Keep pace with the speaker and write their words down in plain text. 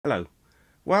Hello.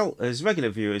 Well, as regular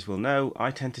viewers will know,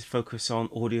 I tend to focus on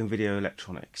audio and video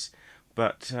electronics,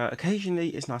 but occasionally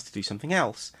it's nice to do something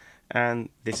else, and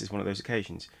this is one of those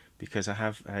occasions because I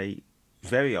have a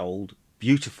very old,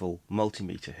 beautiful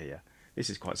multimeter here.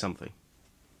 This is quite something.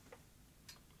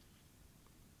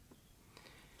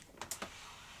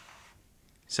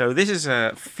 So this is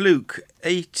a Fluke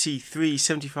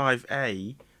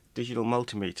 8375A digital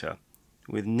multimeter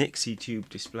with Nixie Tube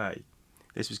display.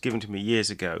 This was given to me years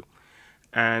ago,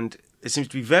 and there seems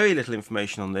to be very little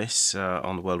information on this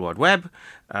on the World Wide Web.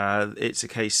 It's a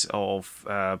case of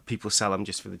people sell them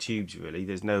just for the tubes, really.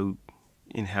 There's no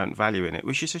inherent value in it,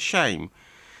 which is a shame.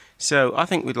 So I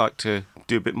think we'd like to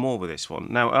do a bit more with this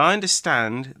one. Now, I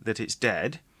understand that it's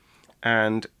dead,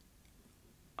 and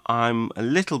I'm a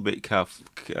little bit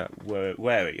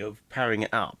wary of powering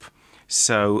it up.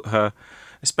 So,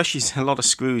 especially a lot of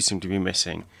screws seem to be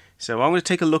missing. So I'm going to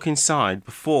take a look inside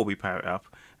before we power it up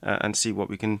and see what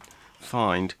we can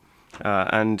find.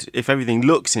 And if everything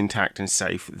looks intact and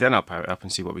safe, then I'll power it up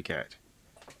and see what we get.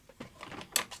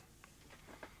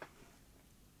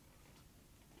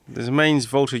 There's a mains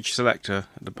voltage selector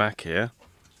at the back here.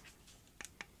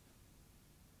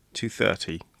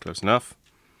 230, close enough.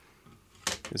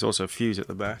 There's also a fuse at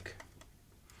the back.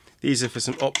 These are for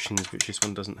some options which this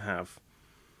one doesn't have.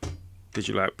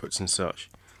 Digital outputs and such.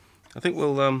 I think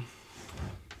we'll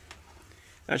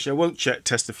actually I won't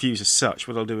test the fuse as such.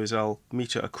 What I'll do is I'll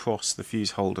meter across the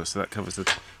fuse holder, so that covers the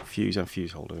fuse and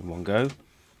fuse holder in one go.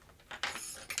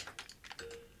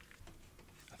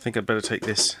 I think I'd better take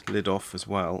this lid off as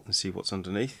well and see what's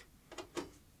underneath.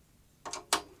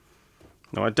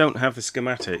 Now, I don't have the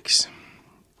schematics,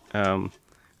 and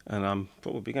I'm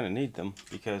probably going to need them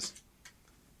because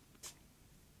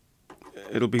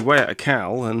it'll be way out of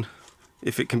cal, and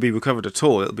if it can be recovered at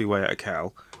all, it'll be way out of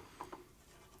cal.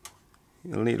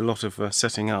 It'll need a lot of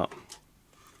setting up.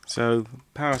 So,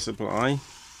 power supply,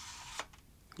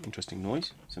 interesting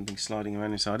noise, something sliding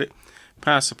around inside it.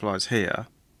 Power supply's here.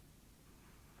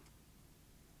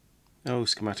 Oh,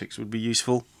 schematics would be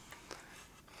useful.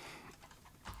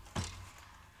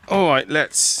 Alright,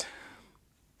 let's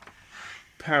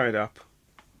power it up.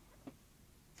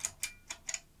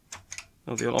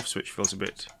 Oh, the on-off switch feels a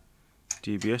bit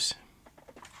dubious.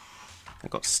 I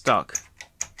got stuck.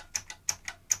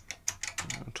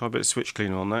 I'll try a bit of switch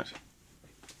cleaner on that.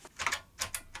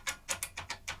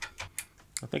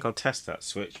 I think I'll test that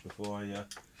switch before I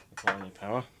apply any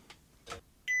power.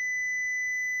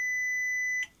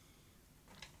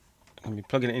 I'll be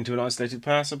plugging it into an isolated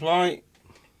power supply.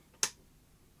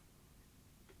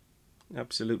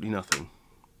 Absolutely nothing.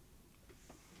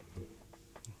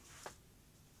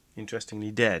 Interestingly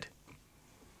dead.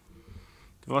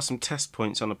 There are some test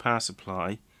points on the power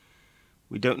supply.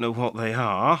 We don't know what they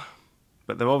are,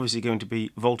 but they're obviously going to be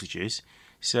voltages.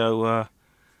 So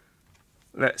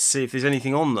let's see if there's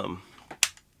anything on them.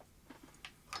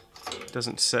 It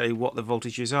doesn't say what the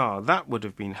voltages are. That would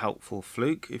have been helpful,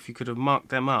 Fluke, if you could have marked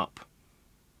them up.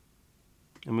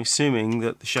 I'm assuming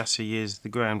that the chassis is the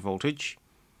ground voltage.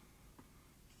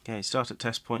 Okay, start at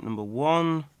test point number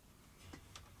 1.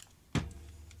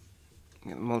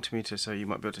 Get the multimeter so you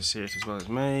might be able to see it as well as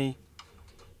me.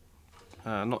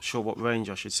 Not sure what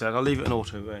range I should set. I'll leave it an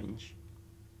auto range.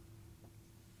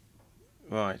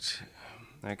 Right,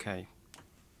 okay.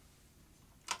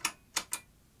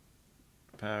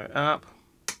 Power it up.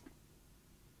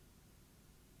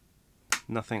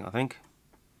 Nothing, I think.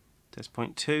 Test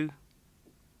point 2.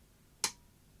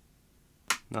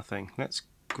 Nothing. Let's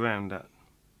ground that.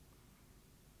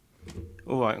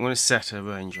 Alright, I'm going to set a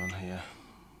range on here.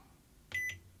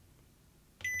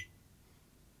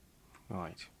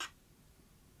 Right.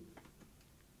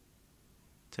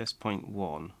 Test point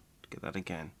 1. Get that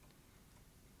again.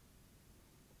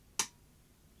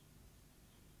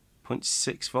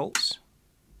 0.6 volts.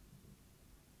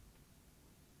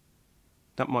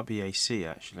 That might be AC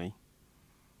actually.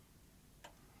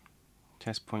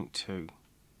 Test point 2.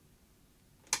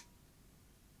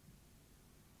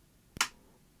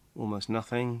 Almost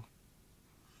nothing.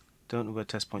 Don't know where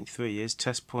test point 3 is.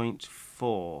 Test point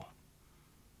 4.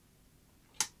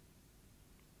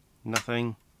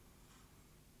 Nothing.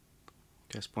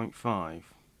 Test point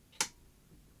 5.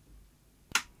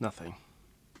 Nothing.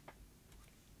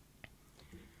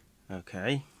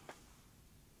 Okay.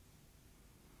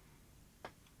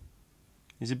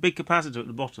 There's a big capacitor at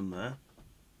the bottom there.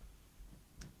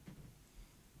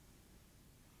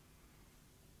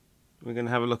 We're going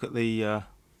to have a look at the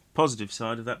positive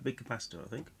side of that big capacitor, I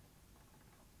think.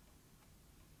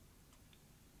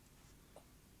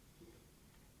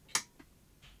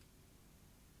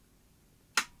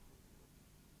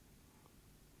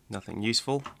 Nothing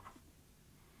useful.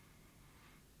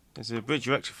 There's a bridge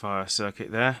rectifier circuit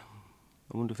there.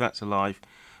 I wonder if that's alive.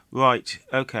 Right,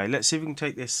 okay, let's see if we can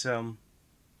take this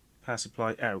power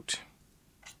supply out.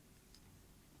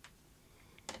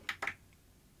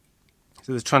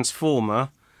 So the transformer,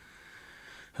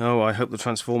 oh, I hope the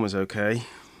transformer's okay.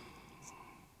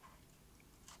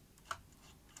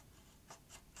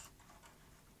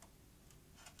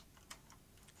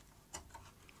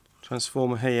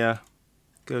 Transformer here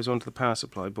goes onto the power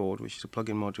supply board, which is a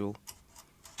plug-in module.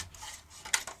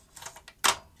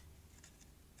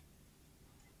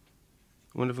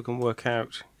 I wonder if I can work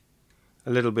out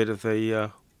a little bit of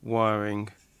the wiring.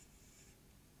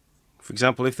 For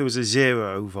example, if there was a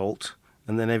 0 volt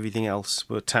and then everything else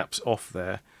were taps off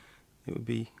there, it would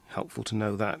be helpful to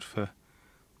know that for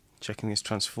checking this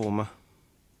transformer.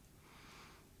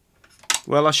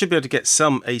 Well, I should be able to get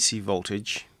some AC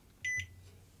voltage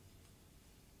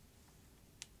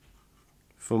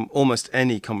from almost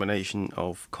any combination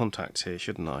of contacts here,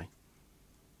 shouldn't I?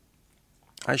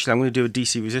 Actually, I'm going to do a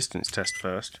DC resistance test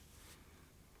first.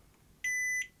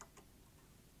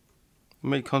 I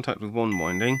made contact with one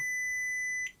winding.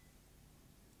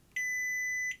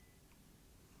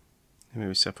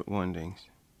 Maybe separate windings.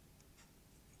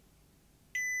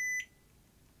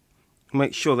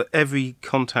 Make sure that every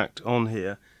contact on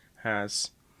here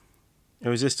has a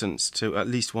resistance to at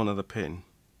least one other pin.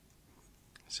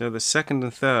 So the second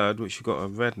and third, which have got a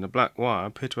red and a black wire,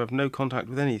 appear to have no contact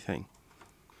with anything.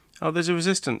 Oh, there's a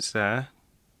resistance there,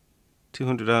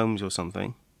 200 ohms or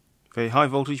something. Very high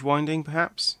voltage winding,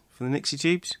 perhaps, for the Nixie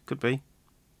Tubes? Could be.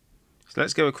 So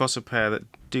let's go across a pair that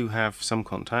do have some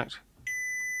contact.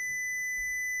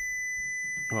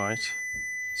 Right.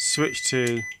 Switch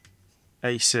to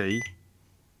AC.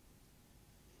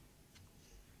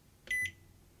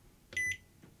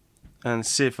 And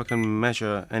see if I can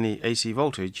measure any AC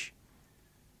voltage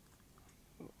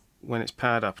when it's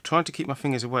powered up. Trying to keep my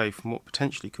fingers away from what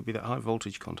potentially could be that high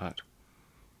voltage contact.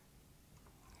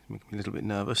 It's making me a little bit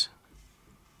nervous.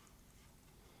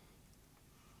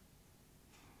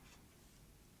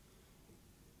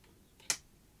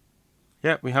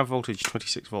 Yeah, we have voltage,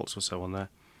 26 volts or so on there.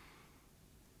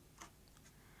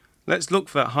 Let's look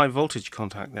for that high voltage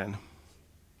contact then.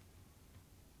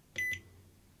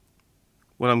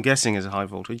 What I'm guessing is a high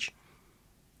voltage.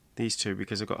 These two,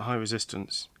 because they've got high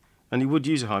resistance. And you would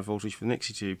use a high voltage for the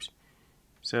Nixie Tubes.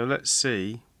 So let's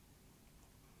see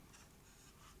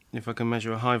if I can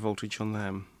measure a high voltage on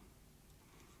them.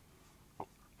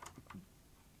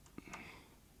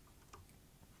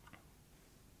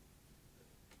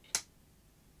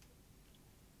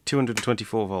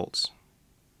 $224 volts.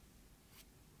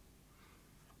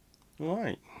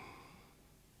 Right.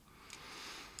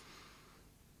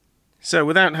 So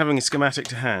without having a schematic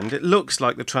to hand, it looks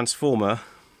like the transformer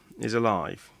is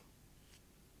alive.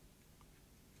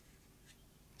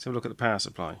 Let's have a look at the power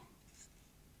supply.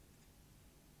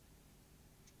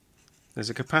 There's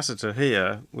a capacitor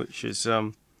here which is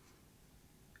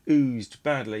oozed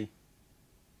badly.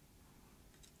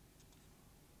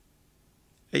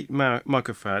 8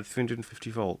 microfarad,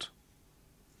 350 volt.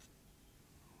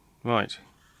 Right.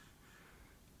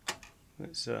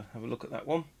 Let's have a look at that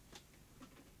one.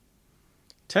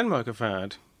 10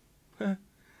 microfarad.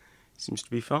 Seems to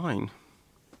be fine.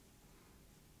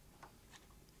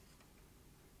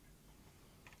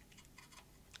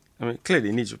 I mean, it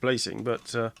clearly needs replacing,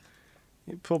 but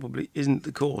it probably isn't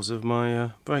the cause of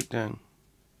my breakdown.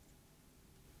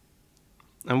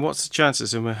 And what's the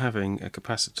chances of me having a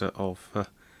capacitor of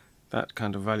that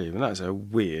kind of value? And that's a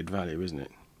weird value, isn't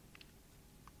it?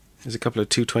 There's a couple of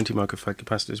 220 microfarad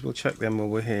capacitors. We'll check them while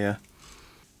we're here.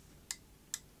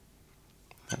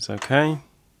 That's okay.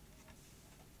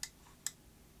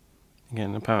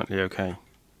 Again, apparently okay.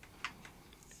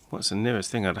 What's the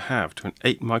nearest thing I'd have to an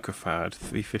 8 microfarad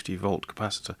 350 volt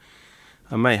capacitor?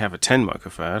 I may have a 10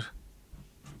 microfarad.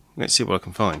 Let's see what I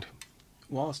can find.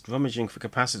 Whilst rummaging for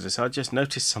capacitors, I just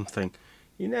noticed something.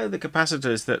 You know, the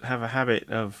capacitors that have a habit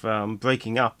of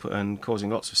breaking up and causing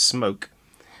lots of smoke.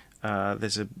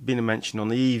 There's been a mention on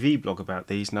the EV blog about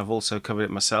these, and I've also covered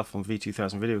it myself on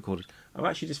V2000 video recorders. I've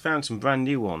actually just found some brand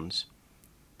new ones,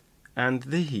 and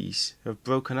these have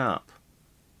broken up.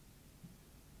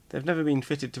 They've never been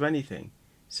fitted to anything.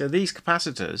 So these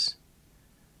capacitors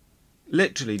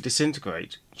literally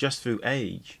disintegrate just through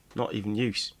age, not even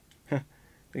use. They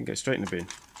can go straight in the bin.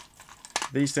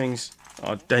 These things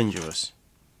are dangerous.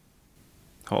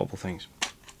 Horrible things.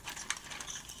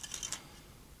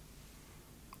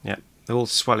 Yeah, they're all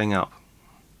swelling up.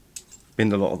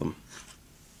 Binned a lot of them.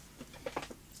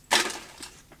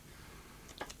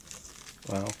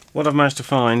 Well, what I've managed to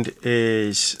find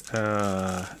is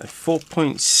a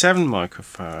 4.7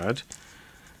 microfarad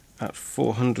at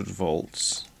 400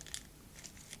 volts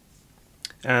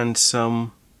and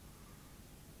some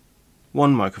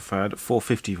 1 microfarad at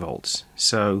 450 volts.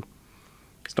 So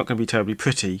it's not going to be terribly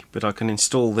pretty, but I can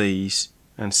install these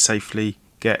and safely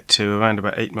get to around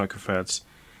about 8 microfarads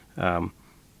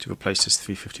to replace this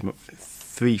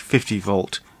 350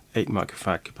 volt 8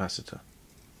 microfarad capacitor,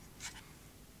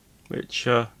 which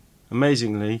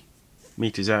amazingly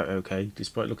meters out okay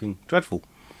despite looking dreadful.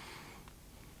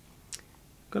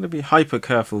 Got to be hyper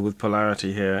careful with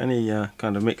polarity here. Any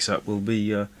kind of mix-up will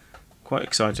be quite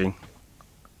exciting.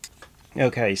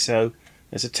 Okay, so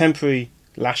there's a temporary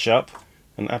lash up,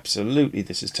 and absolutely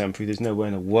this is temporary. There's no way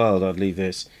in the world I'd leave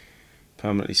this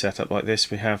permanently set up like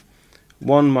this. We have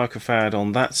 1 microfarad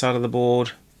on that side of the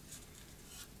board,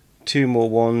 2 more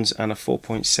ones, and a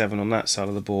 4.7 on that side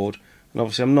of the board. And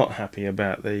obviously I'm not happy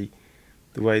about the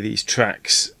way these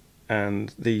tracks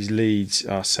and these leads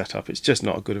are set up. It's just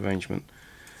not a good arrangement.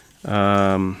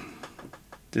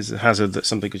 There's a hazard that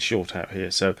something could short out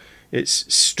here, so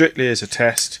it's strictly as a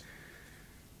test.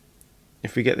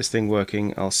 If we get this thing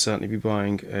working, I'll certainly be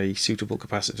buying a suitable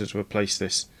capacitor to replace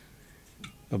this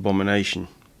abomination.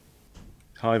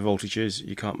 High voltages,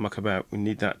 you can't muck about. We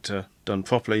need that done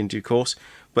properly in due course.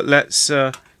 But let's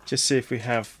just see if we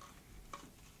have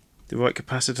the right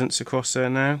capacitance across there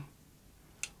now.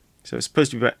 So it's supposed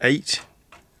to be about 8.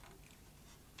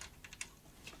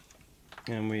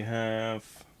 And we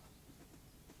have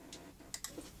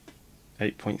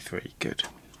 8.3. Good.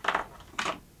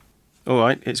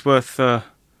 Alright, it's worth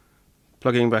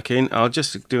plugging back in. I'll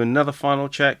just do another final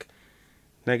check.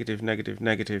 Negative, negative,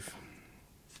 negative,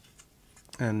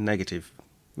 and negative.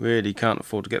 Really can't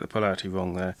afford to get the polarity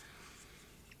wrong there.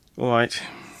 Alright,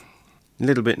 a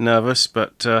little bit nervous,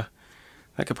 but that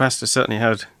capacitor certainly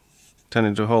had turned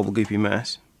into a horrible goopy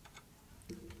mess.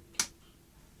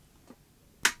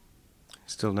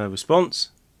 Still no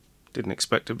response. Didn't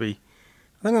expect to be.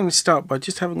 I think I'm going to start by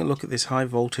just having a look at this high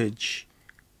voltage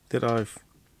that I've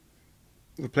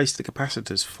replaced the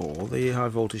capacitors for, the high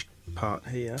voltage part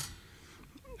here.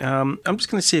 I'm just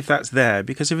going to see if that's there,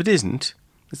 because if it isn't,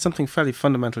 there's something fairly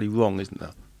fundamentally wrong, isn't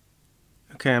there?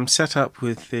 Okay, I'm set up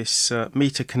with this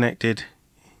meter connected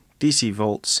DC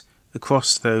volts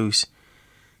across those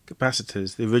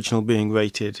capacitors, the original being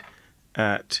rated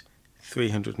at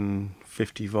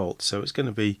 350 volts, so it's going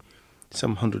to be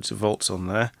some hundreds of volts on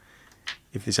there,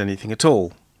 if there's anything at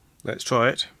all. Let's try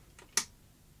it.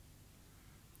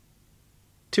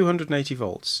 280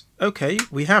 volts. Okay,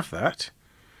 we have that.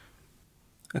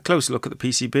 A closer look at the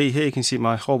PCB. Here you can see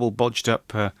my horrible bodged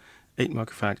up 8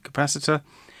 microfarad capacitor.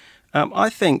 I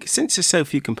think, since there's so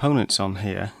few components on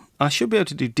here, I should be able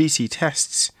to do DC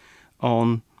tests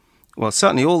on, well,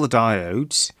 certainly all the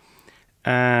diodes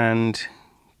and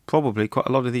probably quite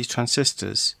a lot of these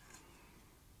transistors.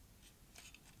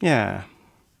 Yeah,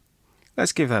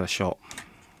 let's give that a shot.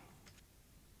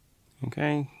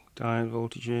 Okay, diode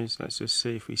voltages. Let's just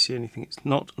see if we see anything. It's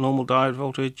not normal diode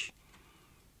voltage.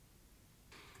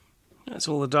 That's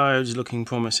all the diodes looking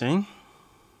promising.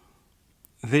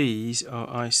 These are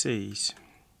ICs.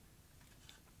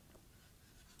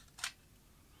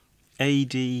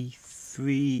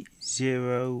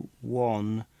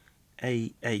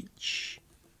 AD301AH.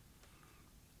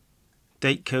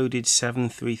 Date coded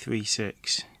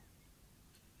 7336.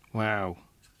 Wow.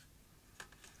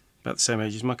 About the same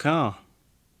age as my car.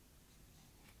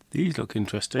 These look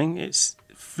interesting. It's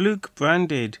Fluke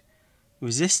branded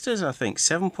resistors, I think,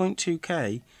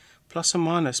 7.2K plus or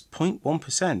minus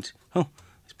 0.1%. Oh,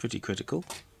 it's pretty critical.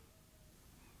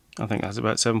 I think that's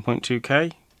about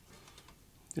 7.2K.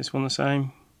 This one the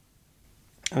same.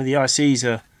 Oh, the ICs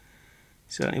are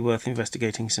certainly worth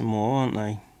investigating some more, aren't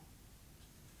they?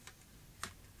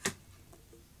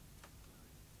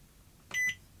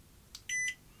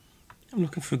 I'm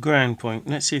looking for a ground point.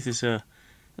 Let's see if there's an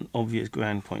obvious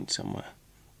ground point somewhere.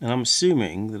 And I'm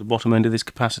assuming that the bottom end of this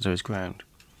capacitor is ground.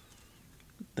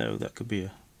 Though that could be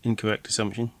an incorrect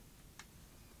assumption.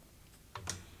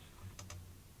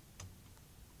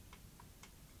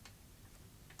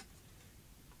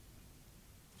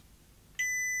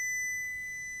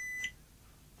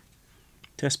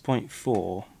 Test point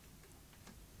 4.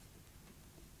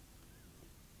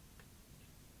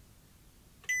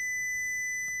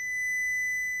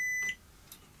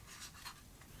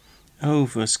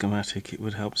 Over a schematic, it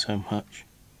would help so much.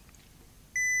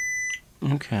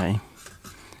 Okay,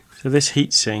 so this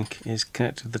heatsink is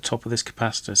connected to the top of this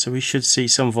capacitor, so we should see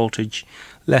some voltage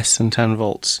less than 10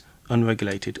 volts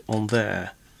unregulated on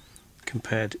there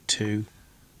compared to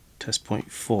test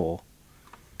point 4.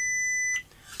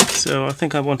 So I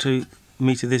think I want to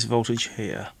meter this voltage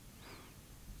here,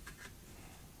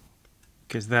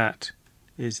 because that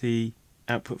is the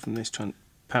output from this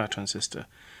power transistor,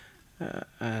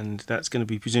 and that's going to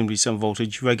be presumably some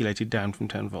voltage regulated down from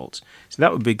 10 volts. So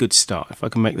that would be a good start if I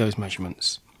can make those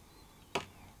measurements.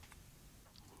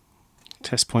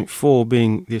 Test point 4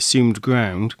 being the assumed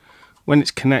ground. When it's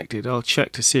connected, I'll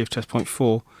check to see if test point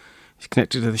 4 is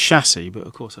connected to the chassis, but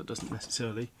of course that doesn't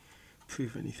necessarily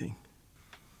prove anything.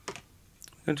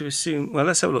 I'm going to assume, well,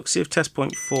 let's have a look, see if test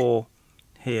point 4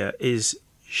 here is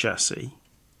chassis.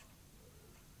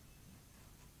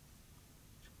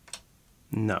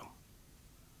 No.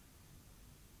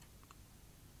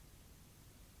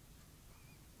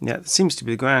 Yeah, it seems to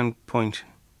be the ground point.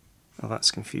 Oh, that's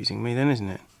confusing me then, isn't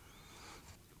it?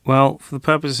 Well, for the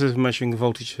purposes of measuring the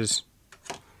voltages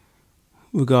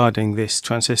regarding this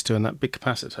transistor and that big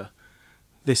capacitor,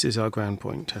 this is our ground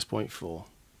point, test point 4.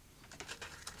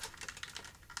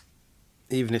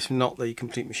 Even if not the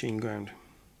complete machine ground.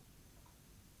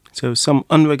 So some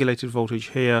unregulated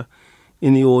voltage here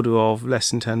in the order of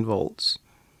less than 10 volts.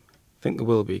 I think there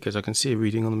will be, because I can see a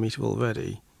reading on the meter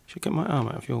already. Should get my arm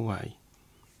out of your way.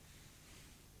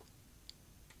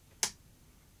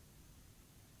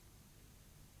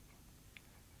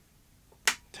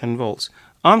 volts.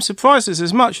 I'm surprised it's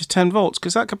as much as 10 volts,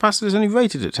 because that capacitor is only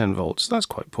rated at 10 volts. That's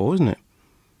quite poor, isn't it?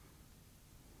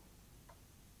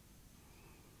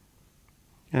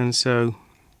 And so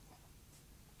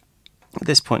at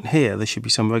this point here, there should be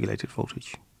some regulated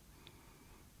voltage.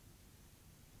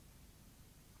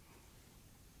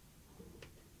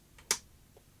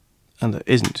 And there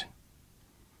isn't.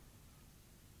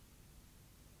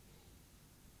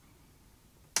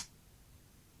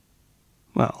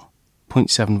 Well,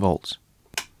 0.7 volts.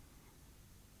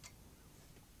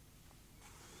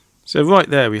 So right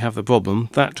there we have the problem.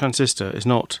 That transistor is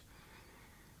not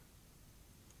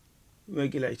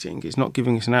regulating, it's not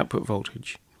giving us an output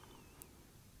voltage.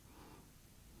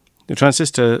 The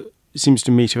transistor seems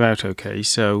to meter out okay,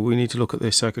 so we need to look at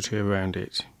the circuitry around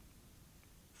it.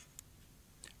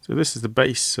 So this is the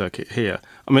base circuit here.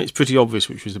 I mean, it's pretty obvious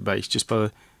which was the base just by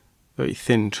the very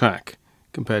thin track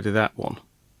compared to that one.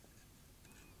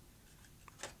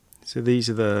 So these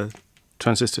are the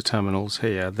transistor terminals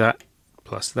here, that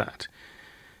plus that.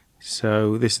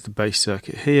 So this is the base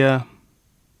circuit here.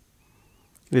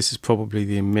 This is probably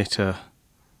the emitter.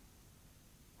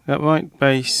 Is that right?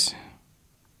 Base,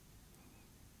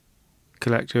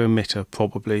 collector, emitter,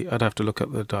 probably. I'd have to look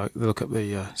up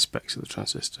the specs of the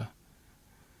transistor.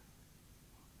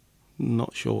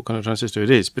 Not sure what kind of transistor it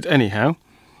is, but anyhow.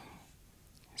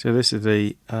 So this is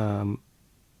the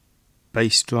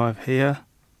base drive here.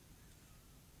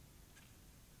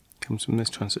 Comes from this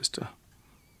transistor.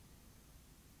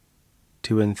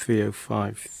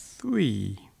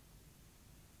 2N3053.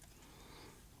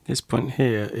 This point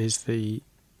here is the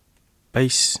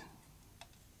base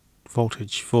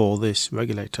voltage for this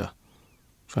regulator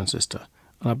transistor,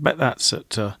 and I bet that's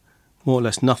at more or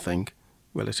less nothing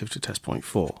relative to test point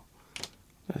 4.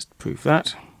 Let's prove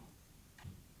that.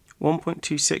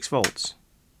 1.26 volts.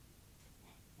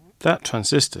 That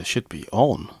transistor should be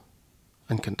on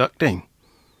and conducting.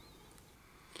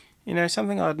 You know,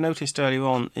 something I'd noticed earlier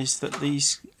on is that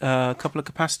these couple of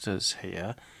capacitors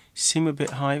here seem a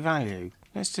bit high value.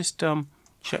 Let's just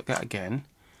check that again.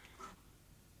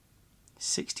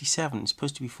 67, it's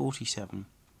supposed to be 47.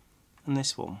 And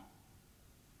this one.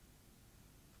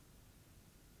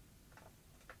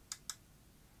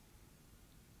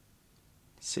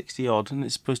 $60 odd, and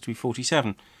it's supposed to be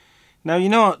 47. Now you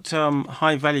know what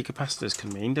high value capacitors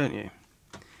can mean, don't you?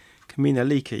 Can mean they're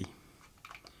leaky.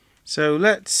 So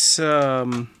let's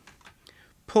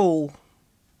pull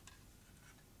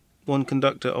one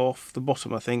conductor off the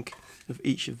bottom, I think, of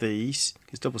each of these,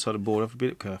 because double-sided board, I have to be a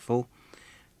bit careful.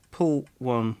 Pull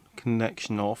one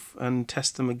connection off and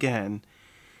test them again.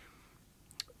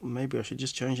 Maybe I should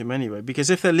just change them anyway, because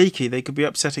if they're leaky they could be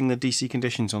upsetting the DC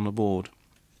conditions on the board.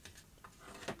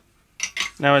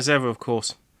 Now, as ever, of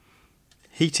course,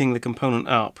 heating the component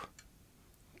up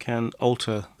can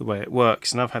alter the way it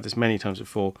works, and I've had this many times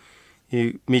before.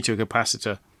 You meter a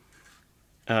capacitor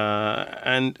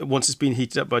and once it's been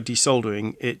heated up by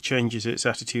desoldering, it changes its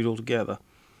attitude altogether.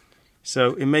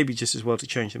 So it may be just as well to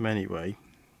change them anyway.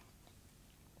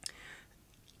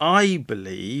 I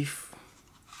believe,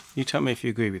 you tell me if you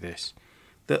agree with this,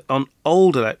 that on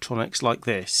old electronics like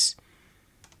this,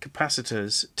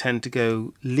 capacitors tend to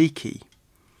go leaky,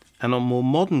 and on more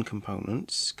modern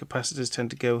components, capacitors tend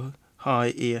to go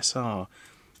high ESR,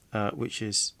 which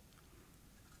is,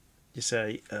 you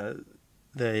say,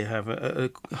 they have a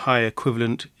high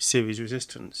equivalent series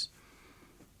resistance.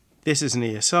 this is an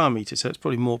ESR meter, so it's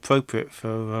probably more appropriate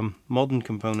for modern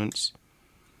components.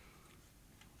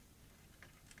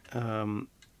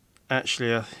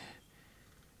 Actually,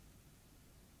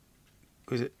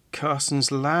 was it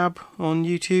Carson's Lab on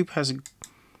YouTube has a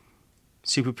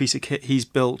super piece of kit he's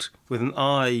built with an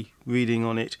eye reading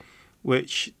on it,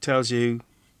 which tells you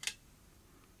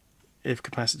if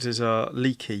capacitors are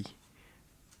leaky.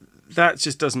 That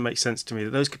just doesn't make sense to me,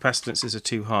 that those capacitances are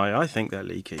too high. I think they're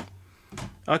leaky.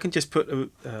 I can just put do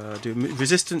a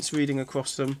resistance reading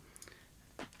across them,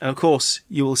 and of course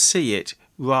you will see it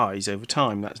rise over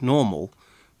time. That's normal,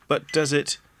 but does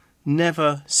it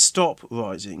never stop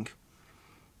rising?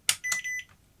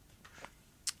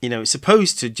 You know, it's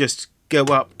supposed to just go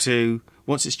up to,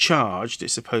 once it's charged,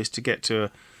 it's supposed to get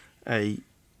to a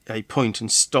point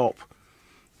and stop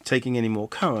taking any more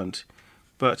current.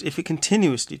 But if it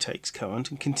continuously takes current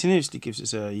and continuously gives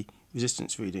us a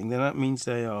resistance reading, then that means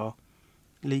they are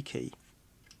leaky.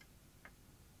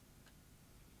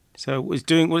 So what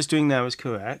it's doing now is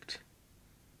correct.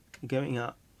 Going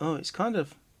up. Oh, it's kind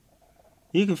of,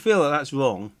 you can feel that that's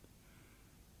wrong.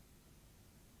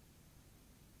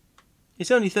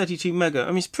 It's only 32 mega. I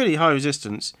mean, it's pretty high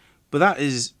resistance, but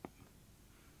that's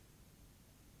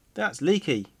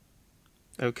leaky.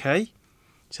 Okay,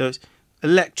 so it's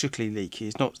electrically leaky.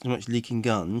 It's not so much leaking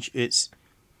gunge.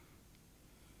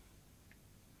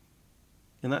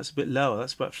 And that's a bit lower.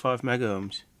 That's about 5 mega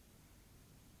ohms.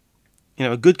 You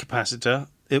know, a good capacitor,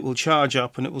 it will charge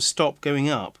up and it will stop going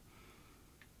up.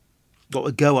 Or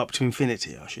go up to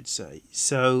infinity, I should say.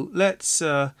 So let's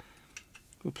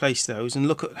replace those and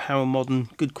look at how a modern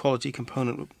good quality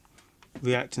component would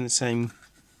react in the same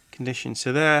conditions.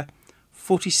 So they're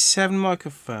 47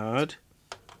 microfarad,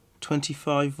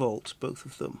 25 volts, both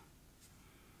of them.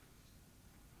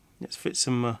 Let's fit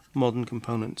some modern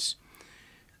components.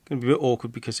 Going to be a bit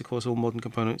awkward because of course all modern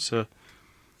components have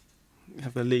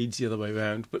their leads the other way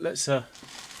around, but let's do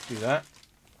that.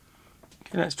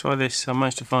 Okay, let's try this. I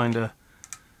managed to find a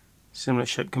similar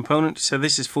shaped component. So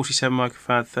this is 47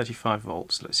 microfarad, 35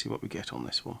 volts. Let's see what we get on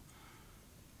this one.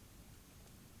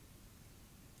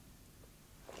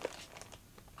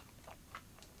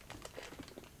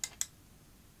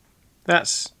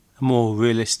 That's a more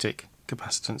realistic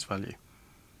capacitance value.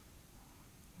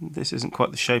 This isn't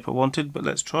quite the shape I wanted, but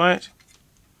let's try it.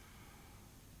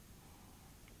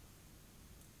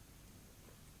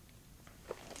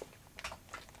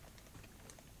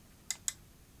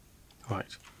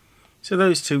 Right. So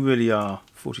those two really are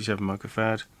 47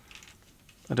 microfarad.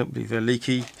 I don't believe they're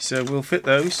leaky, so we'll fit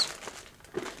those.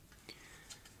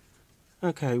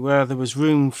 Okay, where there was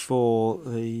room for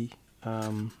the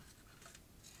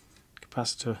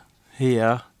capacitor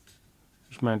here,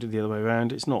 which mounted the other way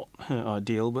around, it's not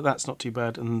ideal, but that's not too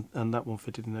bad, and that one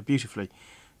fitted in there beautifully.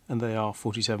 And they are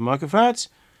 47 microfarads,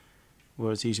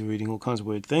 whereas these are reading all kinds of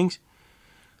weird things.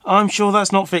 I'm sure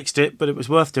that's not fixed it, but it was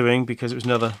worth doing because it was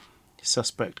another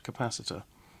suspect capacitor.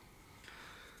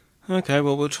 Okay,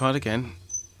 well, we'll try it again.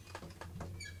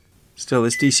 Still,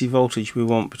 this DC voltage we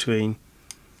want between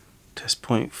test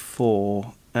point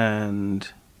 4 and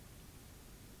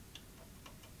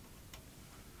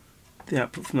the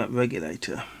output from that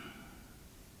regulator.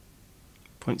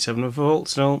 0.7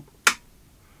 volts, no.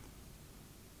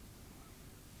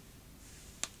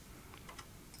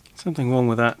 Something wrong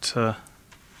with that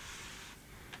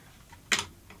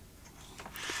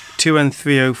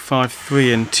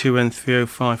 2N3053 and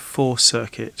 2N3054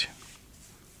 circuit.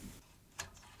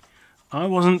 I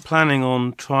wasn't planning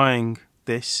on trying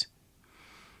this,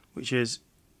 which is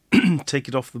take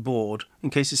it off the board in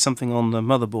case there's something on the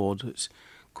motherboard that's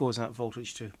causing that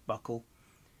voltage to buckle,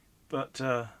 but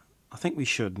I think we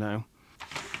should now.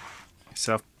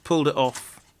 So I've pulled it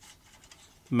off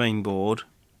the main board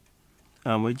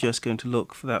and we're just going to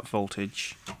look for that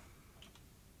voltage.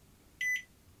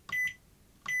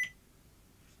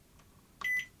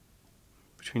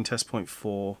 Between test point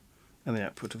 4 and the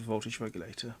output of the voltage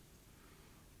regulator.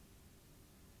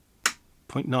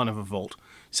 0.9 of a volt.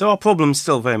 So our problem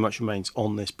still very much remains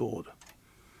on this board.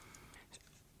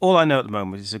 All I know at the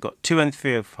moment is I've got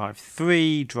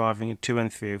 2N3053 driving a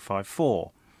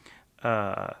 2N3054.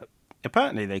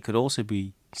 Apparently they could also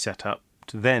be set up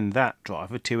to then that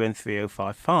drive a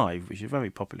 2N3055, which is a very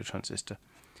popular transistor.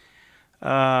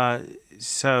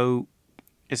 So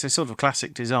it's a sort of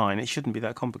classic design. It shouldn't be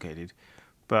that complicated.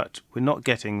 But we're not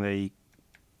getting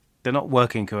they're not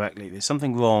working correctly. There's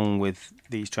something wrong with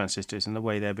these transistors and the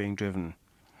way they're being driven.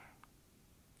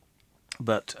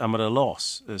 But I'm at a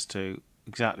loss as to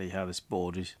exactly how this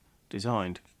board is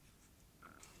designed.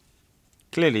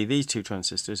 Clearly these two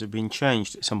transistors have been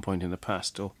changed at some point in the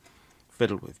past, or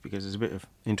fiddled with because there's a bit of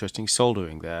interesting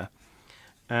soldering there.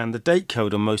 And the date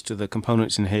code on most of the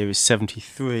components in here is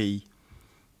 73,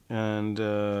 and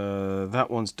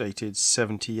that one's dated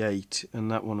 78,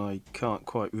 and that one I can't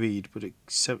quite read, but it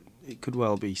could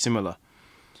well be similar.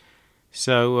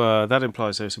 So that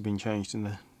implies those have been changed in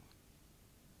the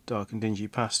dark and dingy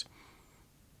past.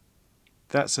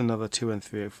 That's another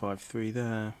 2N3053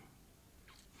 there.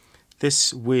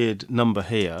 This weird number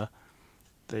here,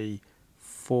 the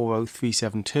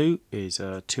 40372, is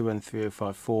a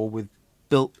 2N3054 with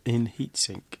built-in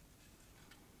heatsink.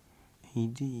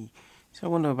 ED. So I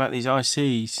wonder about these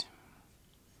ICs.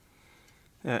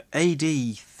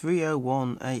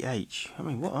 AD301AH. I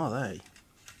mean, what are they?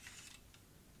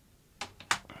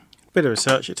 Bit of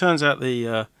research. It turns out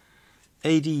the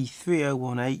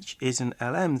AD301H is an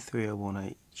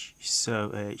LM301H.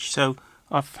 So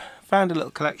I've found a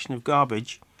little collection of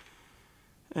garbage.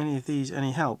 Any of these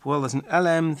any help? Well, there's an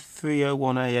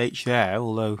LM301AH there,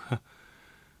 although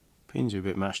pins are a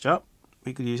bit mashed up.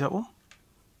 We could use that one.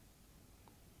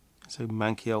 It's a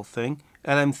manky old thing.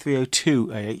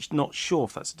 LM302AH, not sure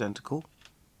if that's identical.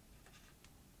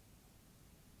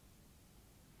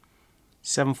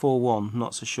 741,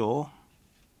 not so sure.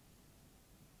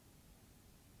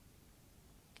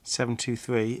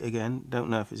 723, again, don't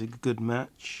know if it's a good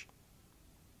match.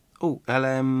 Oh,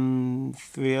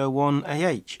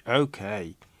 LM301AH,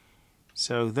 okay.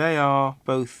 So they are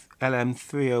both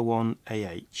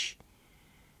LM301AH.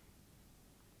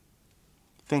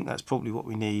 I think that's probably what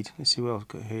we need. Let's see what I've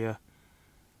got here.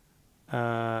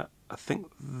 I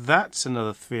think that's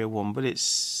another 301, but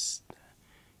it's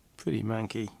pretty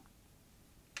manky.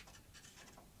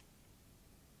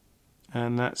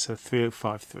 And that's a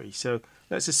 3053. So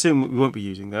let's assume we won't be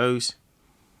using those.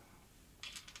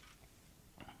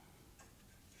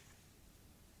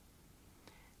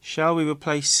 Shall we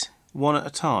replace one at a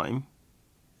time?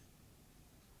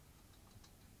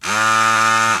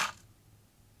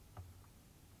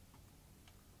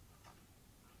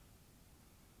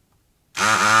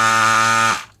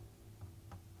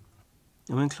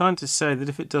 I'm inclined to say that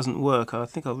if it doesn't work, I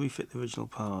think I'll refit the original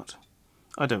part.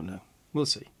 I don't know. We'll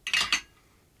see.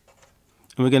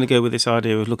 And we're going to go with this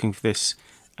idea of looking for this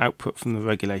output from the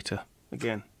regulator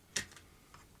again.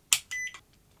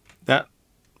 That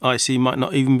IC might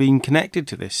not even be connected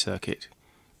to this circuit.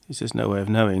 There's just no way of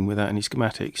knowing without any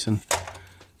schematics and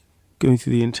going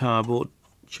through the entire board,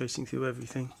 chasing through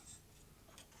everything.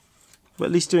 But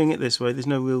at least doing it this way, there's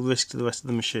no real risk to the rest of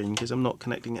the machine because I'm not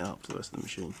connecting it up to the rest of the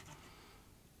machine.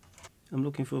 I'm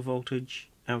looking for a voltage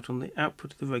out on the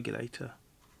output of the regulator.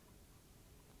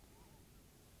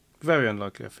 Very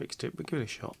unlikely I fixed it, but give it a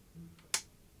shot.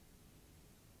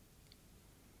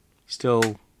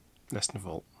 Still less than a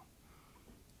volt.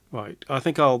 Right, I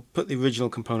think I'll put the original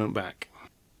component back.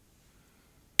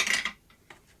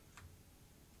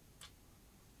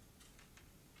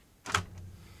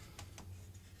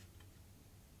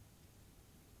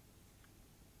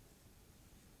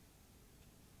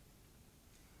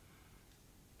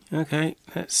 Okay,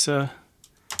 let's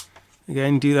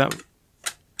again do that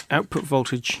output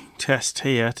voltage test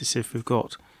here to see if we've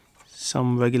got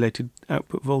some regulated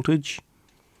output voltage.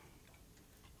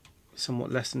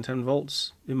 Somewhat less than 10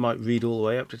 volts. It might read all the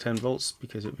way up to 10 volts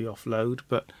because it would be off load,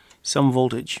 but some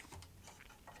voltage.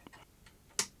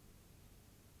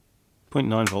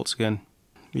 0.9 volts again.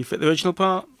 Refit the original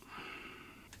part.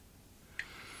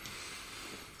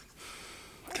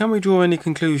 Can we draw any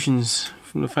conclusions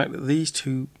from the fact that these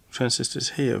two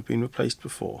transistors here have been replaced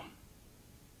before?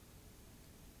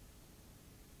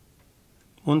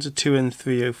 One's a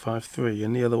 2N3053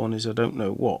 and the other one is I don't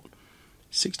know what,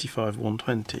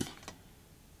 65120.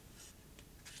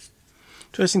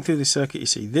 Tracing through the circuit, you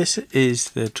see this is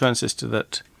the transistor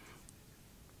that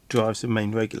drives the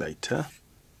main regulator,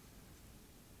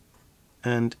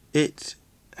 and it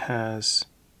has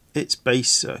its base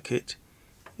circuit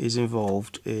is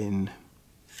involved in,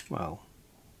 well,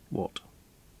 what?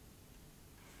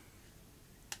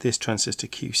 This transistor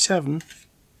Q7,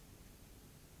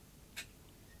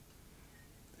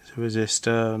 there's a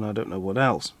resistor, and I don't know what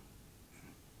else.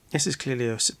 This is clearly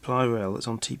a supply rail that's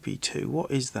on TP2. What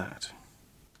is that?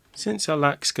 Since I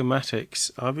lack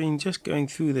schematics, I've been just going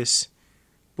through this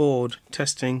board,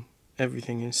 testing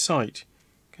everything in sight,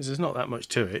 because there's not that much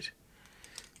to it.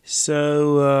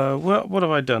 So, what have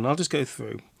I done? I'll just go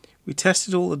through. We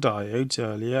tested all the diodes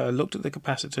earlier. I looked at the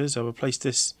capacitors. I replaced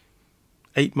this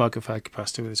 8 microfarad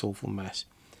capacitor with this awful mess.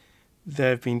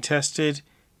 They've been tested.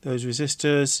 Those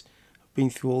resistors. I've been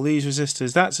through all these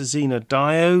resistors. That's a Zener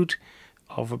diode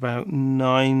of about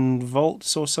 9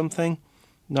 volts or something.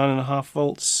 9.5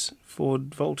 volts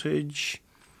forward voltage.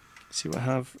 see what I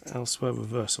have elsewhere.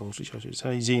 Reverse voltage, I should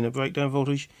say. Zener breakdown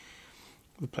voltage.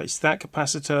 Replace that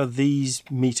capacitor. These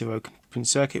meter open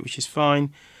circuit, which is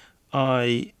fine.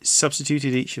 I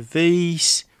substituted each of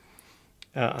these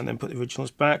and then put the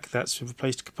originals back. That's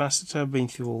replaced capacitor. Been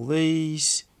through all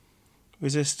these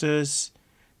resistors.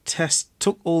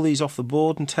 Took all these off the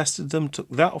board and tested them. Took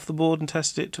that off the board and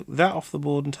tested it. Took that off the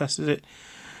board and tested it.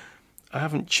 I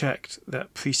haven't checked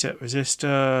that preset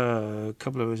resistor. A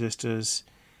couple of resistors.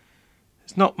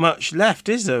 There's not much left,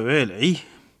 is there, really?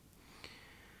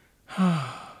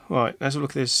 Right, let's have a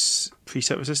look at this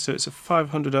preset resistor. It's a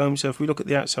 500 ohms, so if we look at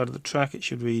the outside of the track, it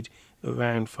should read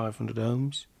around 500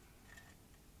 ohms.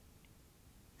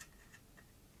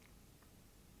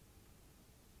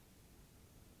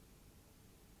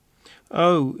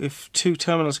 Oh, if two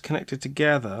terminals are connected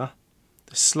together,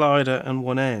 the slider and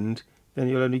one end, then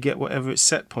you'll only get whatever its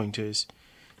set point is.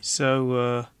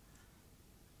 So,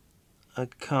 I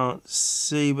can't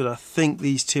see, but I think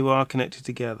these two are connected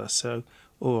together, so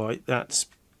alright, that's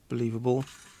believable.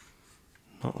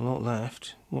 Not a lot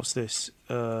left. What's this?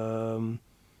 510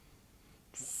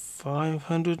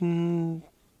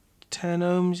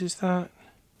 ohms, is that?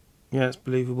 Yeah, it's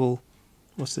believable.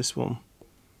 What's this one?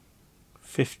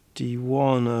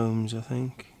 51 ohms, I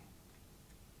think.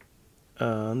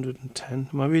 110.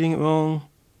 Am I reading it wrong?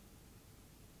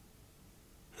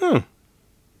 Do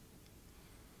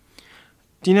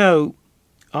you know,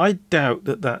 I doubt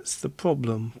that that's the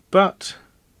problem, but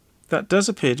that does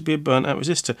appear to be a burnt out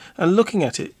resistor, and looking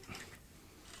at it,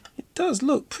 it does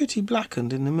look pretty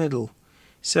blackened in the middle.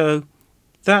 So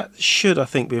that should, I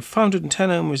think, be a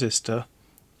 510 ohm resistor,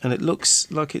 and it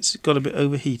looks like it's got a bit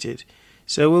overheated.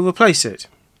 So we'll replace it.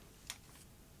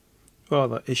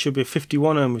 Rather, it should be a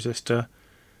 51 ohm resistor,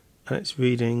 and it's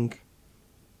reading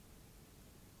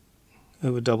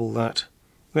over double that.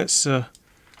 Let's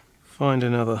find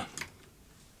another.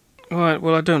 Alright,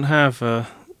 well, I don't have a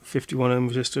 51 ohm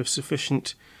resistor of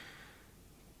sufficient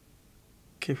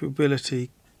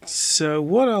capability, so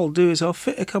what I'll do is I'll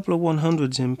fit a couple of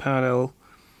 100s in parallel.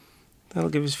 That'll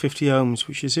give us 50 ohms,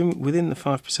 which is within the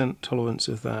 5% tolerance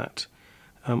of that.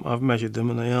 I've measured them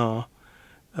and they are.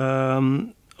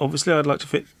 Obviously I'd like to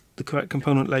fit the correct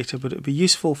component later, but it would be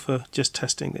useful for just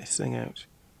testing this thing out.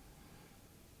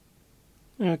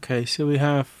 Okay, so we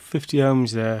have 50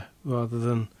 ohms there rather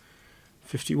than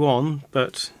 51,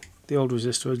 but the old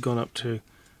resistor had gone up to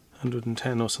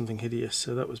 110 or something hideous,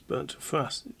 so that was burnt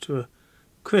to a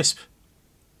crisp.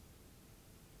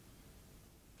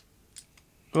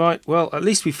 Right, well, at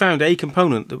least we found a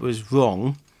component that was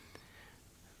wrong.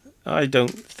 I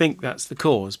don't think that's the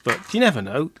cause, but you never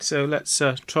know, so let's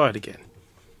try it again.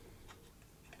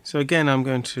 So again, I'm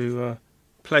going to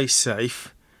play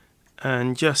safe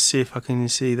and just see if I can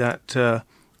see that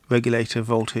regulator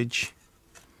voltage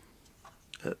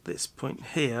at this point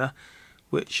here,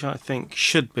 which I think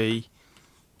should be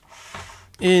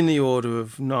in the order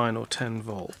of 9 or 10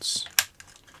 volts.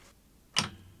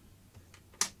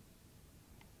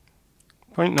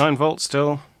 0.9 volts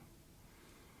still.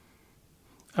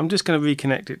 I'm just going to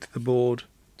reconnect it to the board,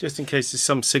 just in case there's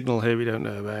some signal here we don't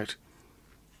know about.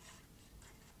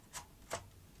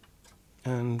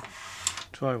 And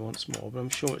try once more, but I'm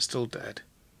sure it's still dead.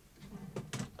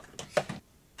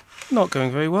 Not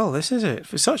going very well, this, is it?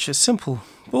 For such a simple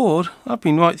board, I've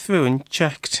been right through and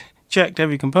checked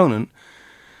every component.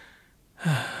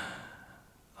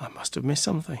 I must have missed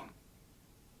something.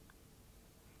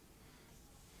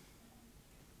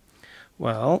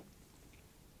 Well,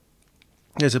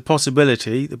 there's a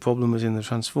possibility the problem is in the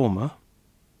transformer,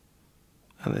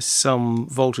 and there's some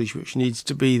voltage which needs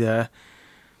to be there,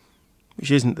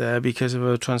 which isn't there because of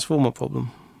a transformer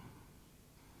problem.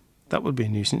 That would be a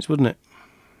nuisance, wouldn't it?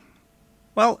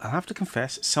 Well, I'll have to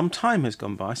confess, some time has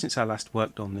gone by since I last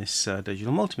worked on this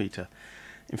digital multimeter.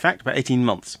 In fact, about 18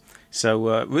 months.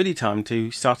 So really time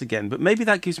to start again. But maybe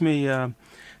that gives me a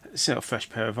fresh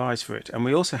pair of eyes for it. And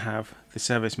we also have the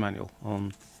service manual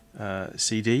on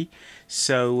CD.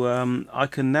 So I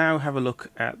can now have a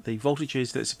look at the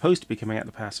voltages that are supposed to be coming out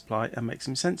of the power supply and make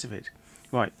some sense of it.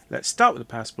 Right, let's start with the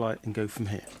power supply and go from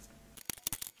here.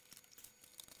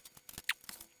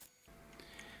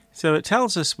 So it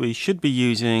tells us we should be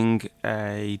using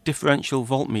a differential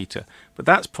voltmeter, but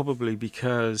that's probably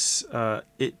because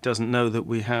it doesn't know that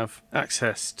we have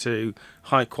access to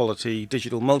high quality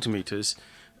digital multimeters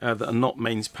that are not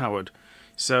mains powered.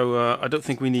 So I don't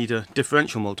think we need a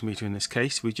differential multimeter in this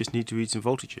case, we just need to read some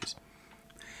voltages.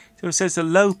 So it says the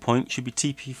low point should be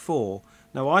TP4.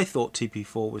 Now I thought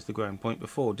TP4 was the ground point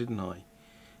before, didn't I?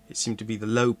 It seemed to be the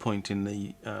low point in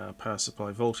the power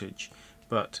supply voltage,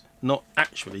 but not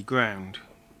actually ground.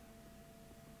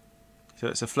 So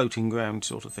it's a floating ground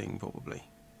sort of thing probably.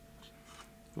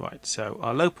 Right, so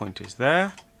our low point is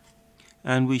there,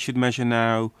 and we should measure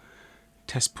now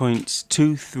test points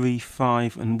 2, 3,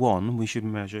 5 and 1. We should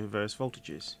measure various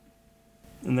voltages.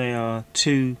 And they are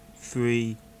 2,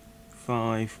 3,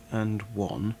 5 and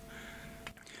 1.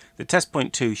 The test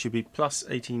point 2 should be plus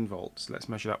 18 volts. Let's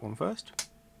measure that one first.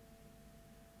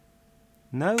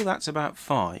 No, that's about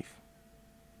 5.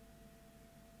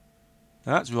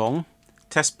 That's wrong.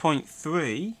 Test point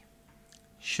 3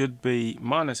 should be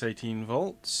minus 18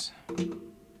 volts.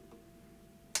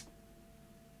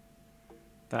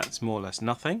 That's more or less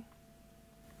nothing.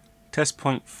 Test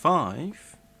point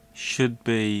 5 should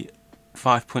be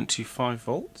 5.25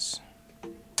 volts.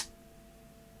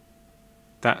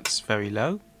 That's very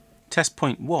low. Test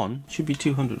point 1 should be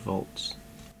 200 volts,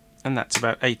 and that's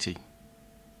about 80.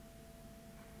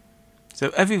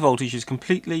 So every voltage is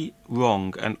completely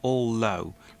wrong and all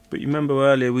low. But you remember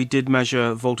earlier we did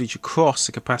measure voltage across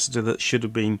a capacitor that should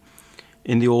have been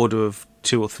in the order of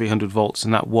 200 or 300 volts,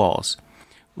 and that was.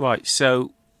 Right,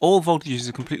 so all voltages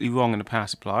are completely wrong in a power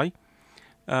supply.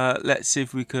 Let's see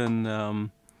if we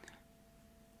can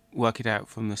work it out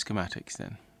from the schematics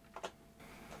then.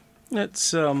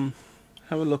 Let's have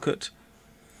a look at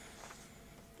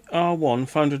R1,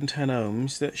 510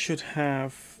 ohms, that should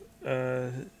have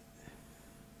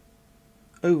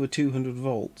over 200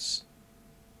 volts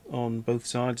on both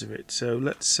sides of it. So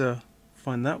let's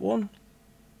find that one.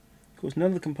 Of course, none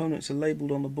of the components are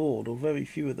labelled on the board, or very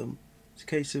few of them. It's a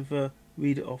case of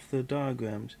read it off the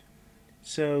diagrams.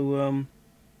 So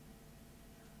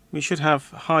we should have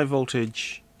high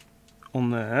voltage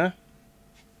on there.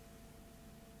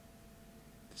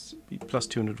 This would be plus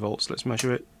 200 volts. Let's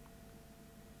measure it.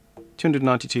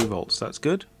 292 volts. That's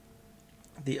good.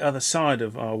 The other side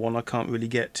of R1 I can't really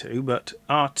get to, but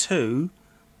R2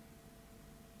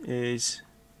 is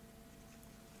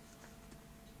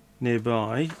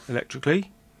nearby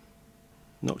electrically.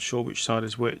 Not sure which side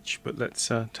is which, but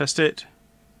let's test it.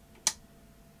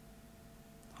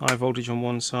 High voltage on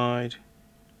one side,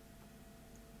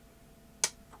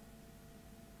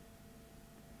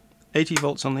 80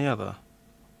 volts on the other.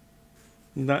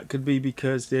 And that could be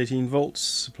because the 18 volts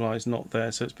supply is not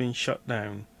there, so it's been shut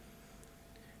down.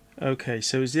 Okay,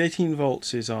 so the 18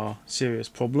 volts is our serious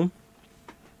problem.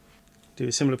 Do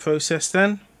a similar process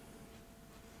then.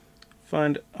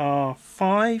 Find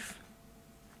R5.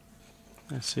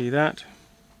 Let's see that.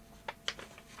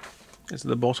 It's at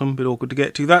the bottom, a bit awkward to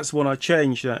get to. That's the one I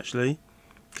changed actually,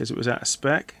 because it was out of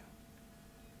spec.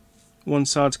 One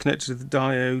side's connected to the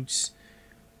diodes.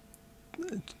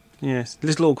 Yes, a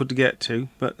little awkward to get to,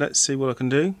 but let's see what I can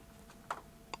do.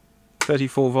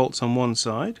 34 volts on one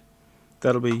side.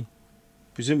 That'll be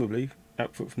presumably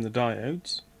output from the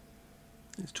diodes.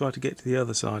 Let's try to get to the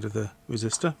other side of the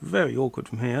resistor. Very awkward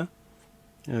from here.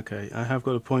 Okay, I have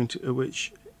got a point at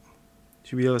which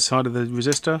should be the other side of the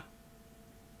resistor.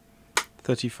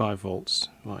 35 volts,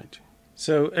 right.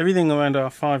 So everything around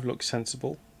R5 looks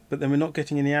sensible, but then we're not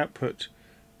getting any output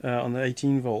on the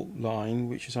 18 volt line,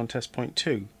 which is on test point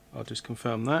 2. I'll just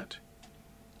confirm that.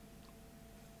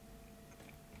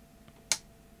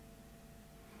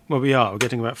 Well, we're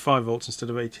getting about 5 volts instead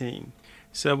of 18.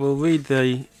 So we'll read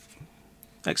the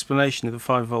explanation of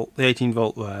the 18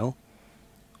 volt rail.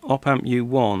 Op amp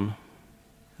U1,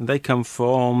 and they come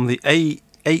from the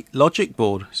A8 logic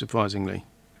board, surprisingly.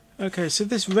 Okay, so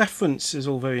this reference is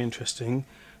all very interesting.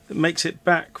 That makes it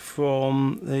back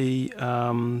from the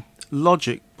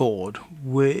logic board,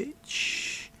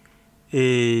 which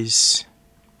is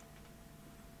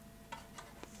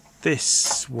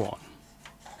this one.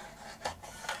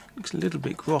 Looks a little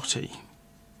bit grotty.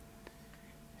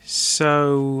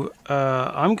 So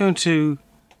I'm going to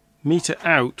meter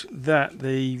out that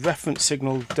the reference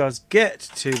signal does get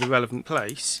to the relevant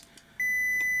place.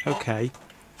 Okay,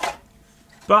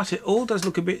 but it all does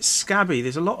look a bit scabby.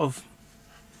 There's a lot of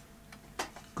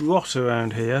grot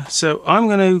around here, so I'm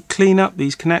going to clean up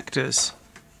these connectors.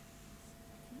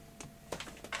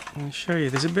 I'll show you.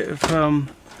 There's a bit of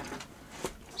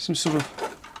some sort of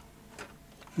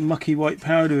mucky white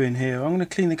powder in here. I'm going to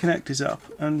clean the connectors up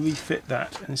and refit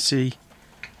that and see.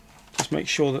 Just make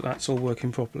sure that that's all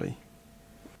working properly.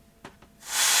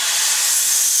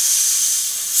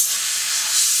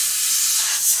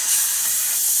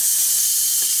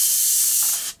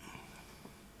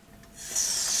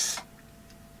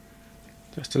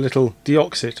 Just a little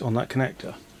deoxit on that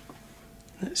connector.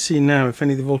 Let's see now if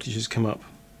any of the voltages come up.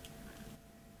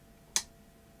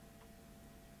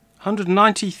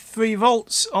 193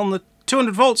 volts on the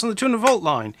 200 volts on the 200 volt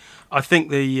line. I think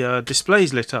the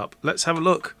display's lit up. Let's have a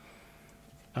look.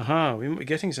 Aha, we might be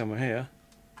getting somewhere here.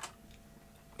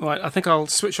 Right, I think I'll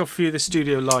switch off a few of the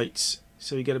studio lights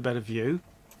so you get a better view.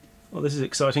 Well, this is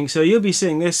exciting. So you'll be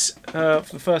seeing this for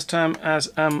the first time,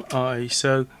 as am I.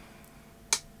 So,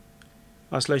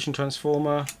 isolation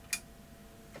transformer.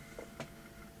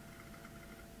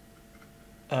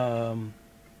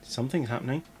 Something's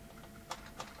happening.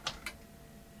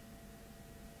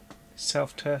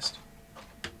 Self-test.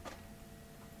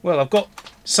 Well, I've got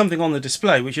something on the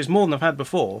display, which is more than I've had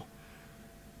before.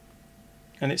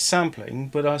 And it's sampling,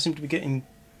 but I seem to be getting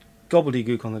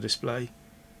gobbledygook on the display.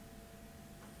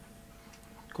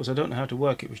 Of course, I don't know how to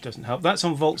work it, which doesn't help. That's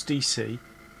on volts DC.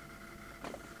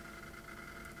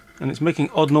 And it's making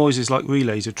odd noises like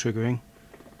relays are triggering.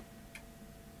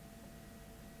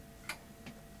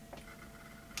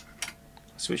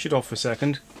 Switch it off for a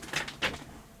second.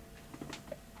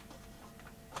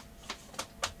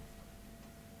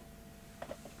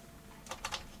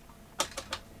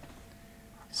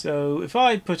 So if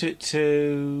I put it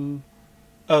to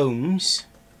ohms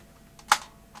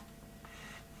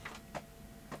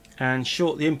and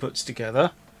short the inputs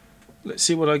together, let's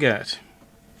see what I get.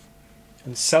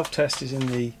 And self-test is in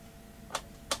the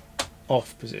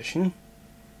off position.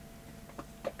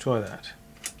 Try that.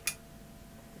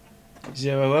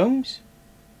 0 ohms.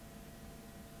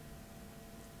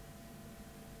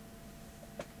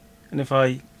 And if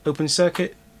I open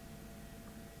circuit,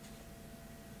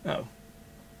 oh,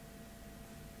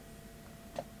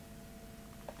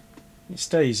 it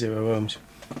stays 0 ohms.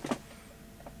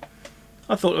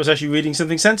 I thought I was actually reading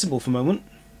something sensible for a moment.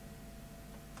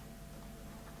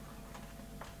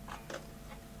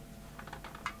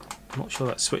 I'm not sure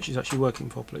that switch is actually working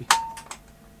properly.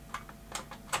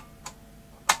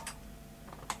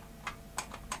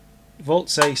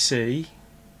 Volts AC,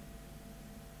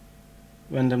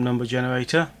 random number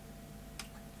generator,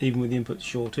 even with the input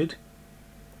shorted.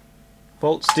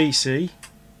 Volts DC,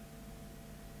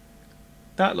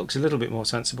 that looks a little bit more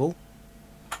sensible.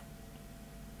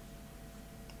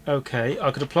 Okay,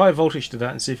 I could apply voltage to that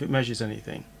and see if it measures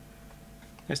anything.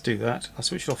 Let's do that. I'll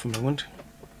switch it off for a moment.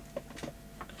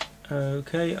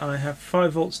 Okay, I have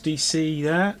 5 volts DC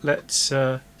there. Let's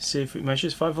see if it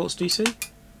measures 5 volts DC.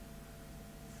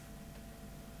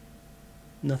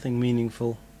 Nothing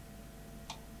meaningful.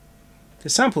 The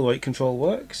sample rate control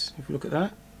works, if we look at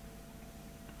that.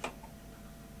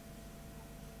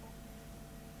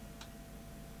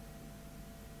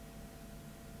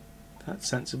 That's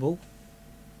sensible.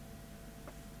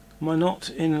 Am I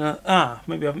not in a...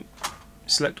 maybe I haven't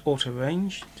select auto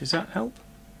range. Does that help?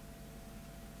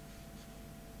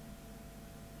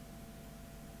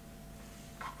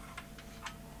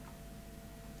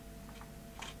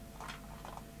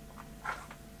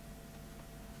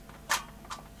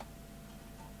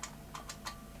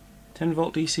 .10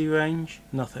 volt DC range,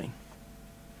 nothing.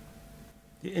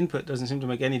 The input doesn't seem to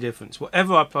make any difference.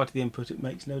 Whatever I apply to the input, it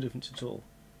makes no difference at all.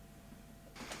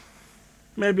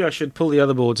 Maybe I should pull the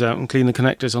other boards out and clean the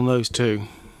connectors on those too.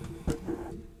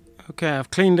 Okay,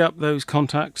 I've cleaned up those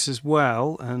contacts as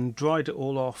well and dried it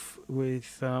all off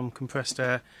with compressed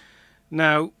air.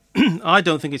 Now, I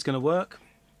don't think it's going to work,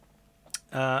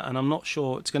 and I'm not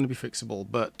sure it's going to be fixable,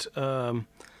 but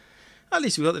at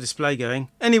least we've got the display going.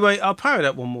 Anyway, I'll power it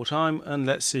up one more time and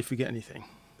let's see if we get anything.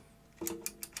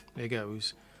 There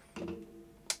goes.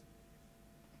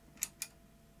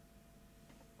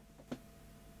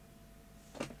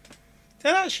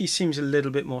 That actually seems a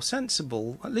little bit more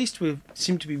sensible. At least we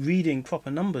seem to be reading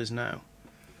proper numbers now.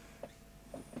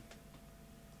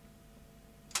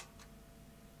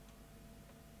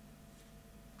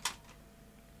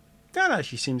 That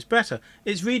actually seems better.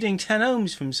 It's reading 10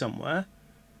 ohms from somewhere.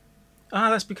 Ah,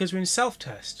 that's because we're in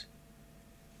self-test.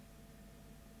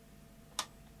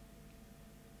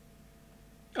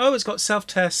 Oh, it's got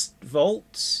self-test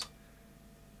volts.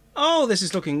 Oh, this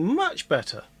is looking much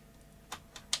better,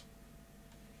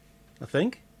 I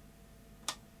think.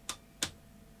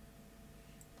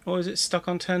 Or is it stuck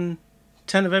on 10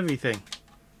 of everything?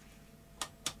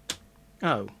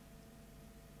 Oh.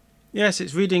 Yes,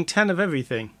 it's reading 10 of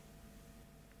everything.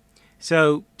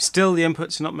 So, still the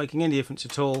inputs are not making any difference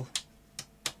at all.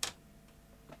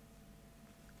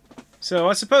 So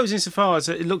I suppose insofar as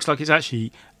it looks like it's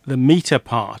actually the meter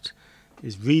part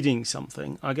is reading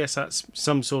something, I guess that's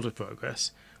some sort of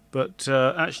progress. But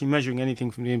actually measuring anything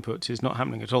from the inputs is not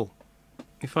happening at all.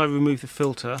 If I remove the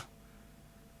filter,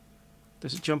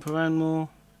 does it jump around more?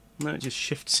 No, it just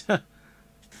shifts.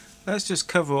 Let's just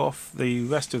cover off the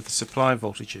rest of the supply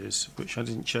voltages, which I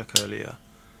didn't check earlier.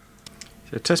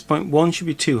 So test point 1 should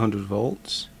be 200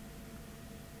 volts.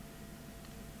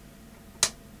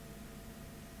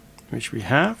 Which we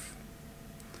have.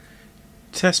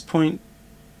 Test point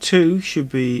 2 should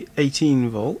be 18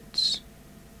 volts.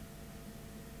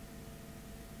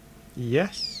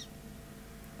 Yes.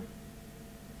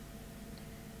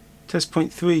 Test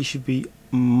point 3 should be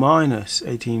minus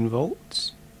 18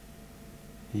 volts.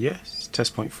 Yes.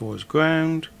 Test point 4 is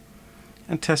ground.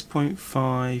 And test point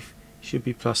 5 should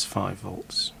be plus 5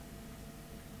 volts.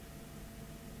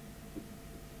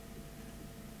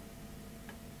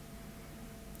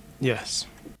 Yes.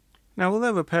 Now,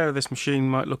 although repair of this machine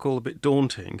might look all a bit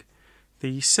daunting,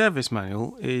 the service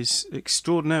manual is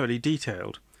extraordinarily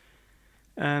detailed.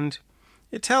 And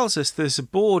it tells us there's a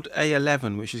board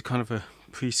A11, which is kind of a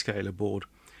pre-scaler board,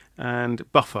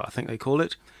 and buffer, I think they call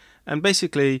it. And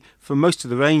basically, for most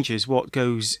of the ranges, what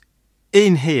goes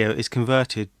in here is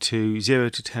converted to 0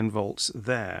 to 10 volts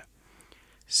there.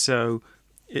 So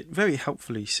it very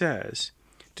helpfully says,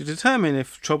 to determine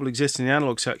if trouble exists in the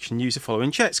analog section, use the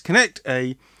following checks. Connect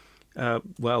a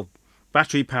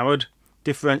battery-powered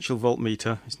differential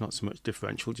voltmeter, it's not so much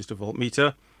differential, just a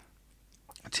voltmeter,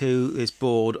 to this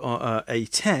board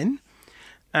A10,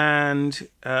 and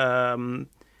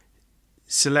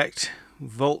select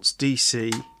volts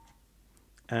DC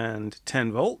and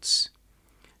 10 volts,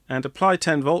 and apply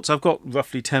 10 volts. I've got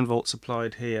roughly 10 volts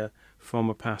applied here from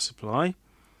a power supply,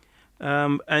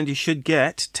 and you should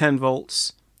get 10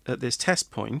 volts at this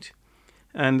test point.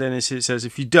 And then it says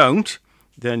if you don't,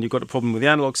 then you've got a problem with the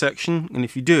analog section, and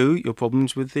if you do, your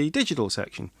problem's with the digital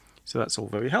section. So that's all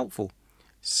very helpful.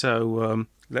 So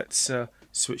let's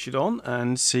switch it on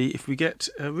and see if we get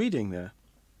a reading there.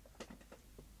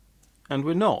 And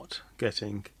we're not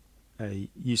getting a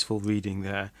useful reading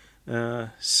there.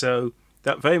 So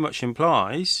that very much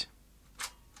implies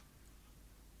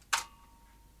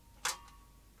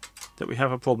that we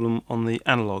have a problem on the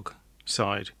analog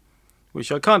side,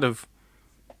 which I kind of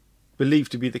believe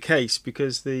to be the case,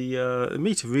 because the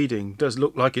meter reading does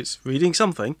look like it's reading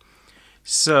something.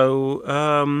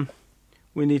 So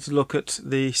we need to look at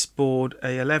this board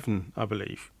A11, I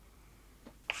believe.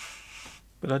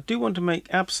 But I do want to make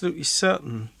absolutely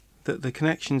certain that the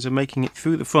connections are making it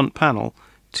through the front panel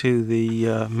to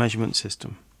the measurement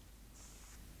system.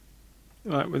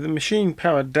 Right, with the machine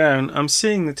powered down, I'm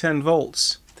seeing the 10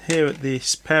 volts here at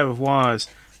this pair of wires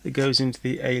that goes into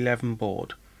the A11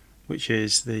 board, which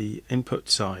is the input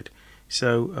side.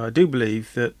 So I do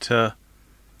believe that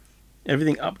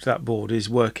everything up to that board is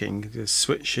working. The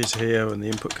switches here and the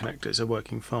input connectors are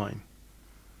working fine.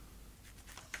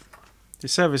 The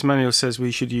service manual says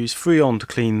we should use Freon to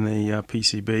clean the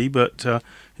PCB, but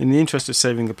in the interest of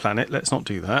saving the planet, let's not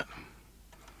do that.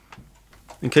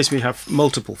 In case we have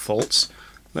multiple faults,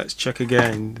 let's check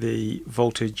again the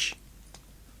voltage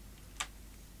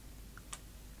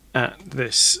at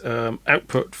this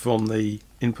output from the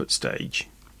input stage.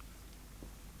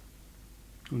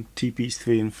 On TPs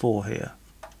 3 and 4 here.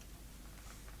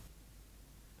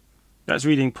 That's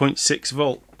reading 0.6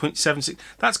 volt, 0.76.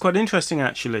 That's quite interesting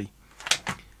actually.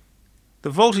 The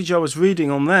voltage I was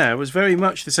reading on there was very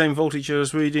much the same voltage I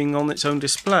was reading on its own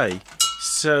display.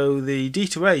 So the D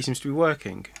to A seems to be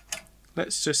working.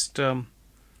 Let's just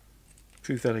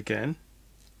prove that again.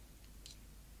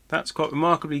 That's quite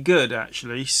remarkably good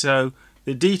actually. So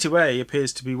the D to A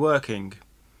appears to be working.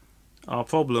 Our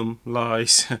problem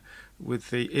lies with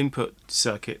the input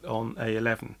circuit on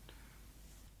A11.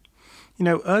 You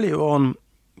know, earlier on,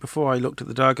 before I looked at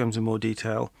the diagrams in more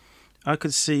detail, I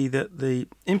could see that the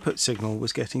input signal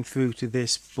was getting through to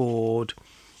this board,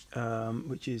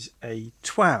 which is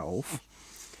A12,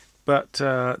 but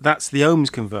that's the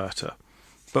ohms converter.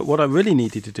 But what I really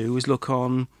needed to do was look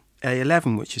on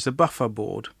A11, which is the buffer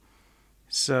board.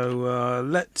 So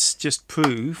let's just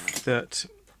prove that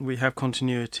we have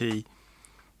continuity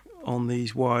on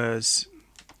these wires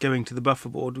going to the buffer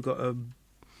board. We've got,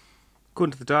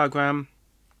 according to the diagram,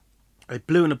 a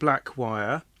blue and a black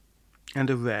wire and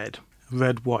a red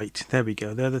white. There we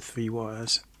go, they're the three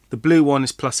wires. The blue one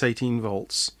is plus 18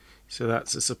 volts, so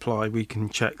that's a supply. We can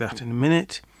check that in a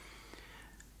minute.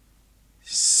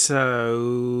 So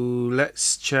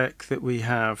let's check that we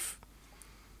have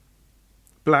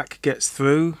black gets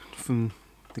through from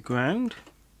the ground.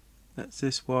 That's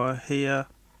this wire here.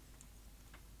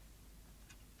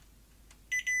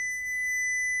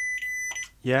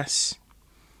 Yes.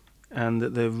 And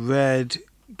that the red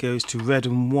goes to red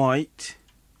and white.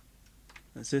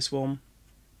 That's this one.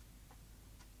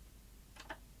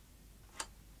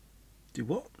 Do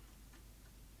what?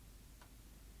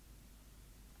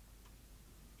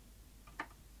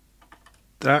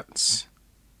 That's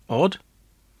odd.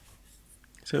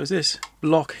 So it's this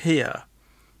block here,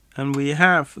 and we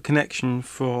have a connection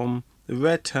from the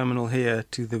red terminal here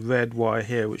to the red wire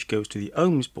here, which goes to the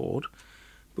ohms board,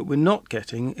 but we're not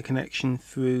getting a connection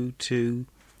through to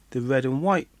the red and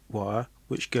white wire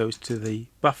which goes to the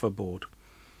buffer board.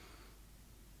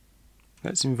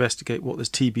 Let's investigate what this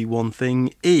TB1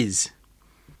 thing is.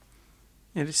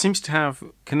 It seems to have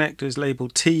connectors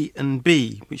labelled T and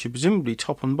B, which are presumably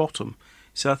top and bottom.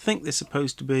 So I think there's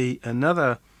supposed to be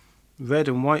another red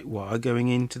and white wire going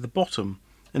into the bottom.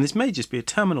 And this may just be a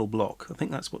terminal block. I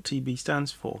think that's what TB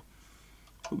stands for.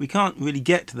 But we can't really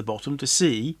get to the bottom to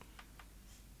see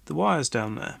the wires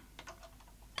down there.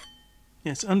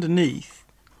 Yes, underneath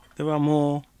there are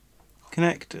more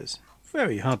connectors.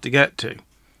 Very hard to get to.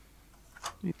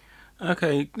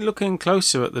 Okay, looking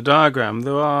closer at the diagram,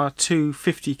 there are two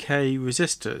 50k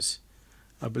resistors,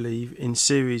 I believe, in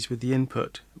series with the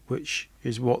input, which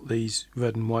is what these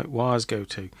red and white wires go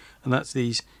to. And that's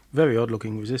these very odd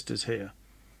looking resistors here.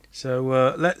 So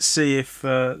let's see if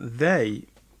they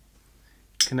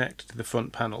connect to the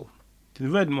front panel. To the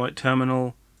red and white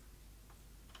terminal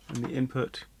and the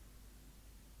input.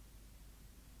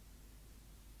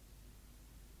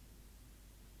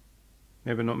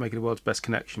 Maybe not making the world's best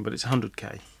connection, but it's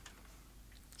 100k.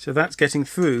 So that's getting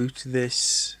through to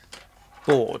this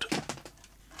board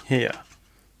here.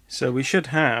 So we should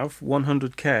have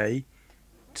 100k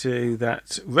to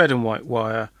that red and white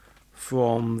wire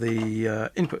from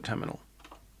the input terminal.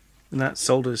 And that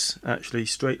solders actually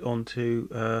straight onto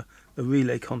a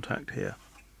relay contact here.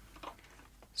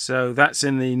 So that's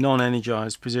in the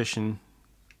non-energized position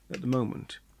at the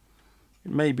moment.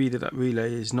 It may be that that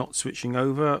relay is not switching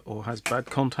over or has bad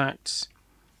contacts,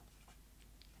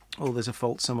 or there's a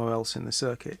fault somewhere else in the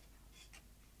circuit.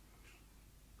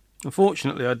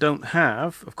 Unfortunately, I don't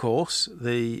have, of course,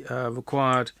 the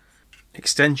required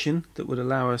extension that would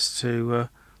allow us to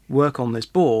work on this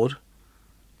board,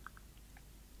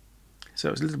 so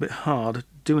it's a little bit hard to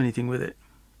do anything with it.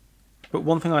 But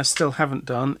one thing I still haven't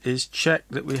done is check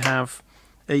that we have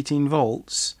 18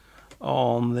 volts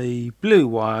on the blue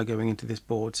wire going into this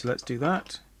board, so let's do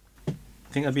that. I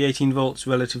think that'd be 18 volts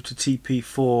relative to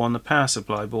TP4 on the power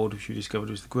supply board, which we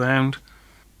discovered was the ground.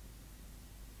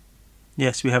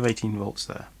 Yes, we have 18 volts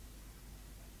there.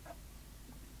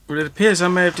 Well, it appears I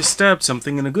may have disturbed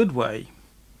something in a good way.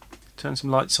 Turn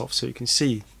some lights off so you can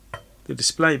see the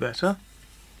display better.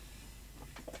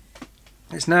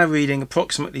 It's now reading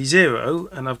approximately 0,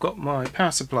 and I've got my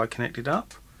power supply connected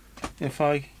up. If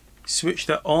I switch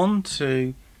that on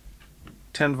to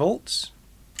 10 volts,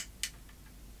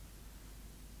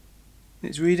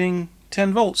 it's reading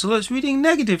 10 volts, although it's reading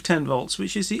negative 10 volts,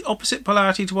 which is the opposite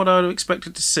polarity to what I would have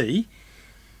expected to see.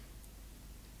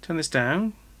 Turn this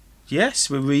down. Yes,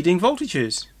 we're reading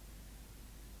voltages.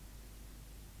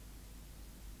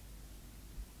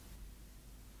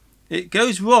 It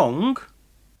goes wrong,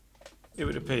 it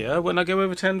would appear, when I go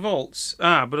over 10 volts.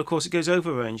 But of course it goes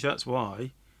over range, that's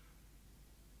why.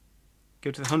 Go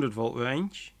to the 100 volt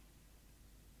range.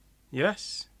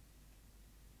 Yes.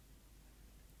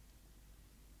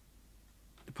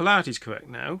 The polarity is correct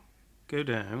now. Go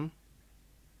down.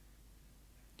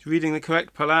 It's reading the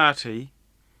correct polarity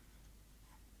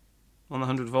on the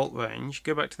 100 volt range.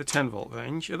 Go back to the 10 volt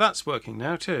range. Oh, that's working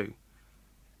now too.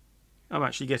 I'm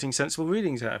actually getting sensible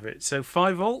readings out of it. So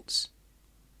 5 volts.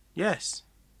 Yes.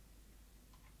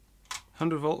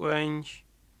 100 volt range.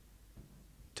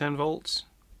 10 volts.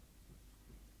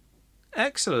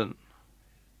 Excellent.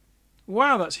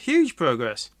 Wow, that's huge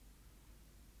progress.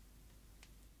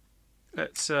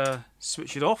 Let's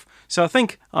switch it off. So I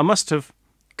think I must have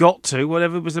got to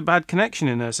whatever was a bad connection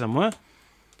in there somewhere.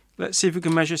 Let's see if we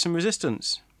can measure some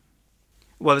resistance.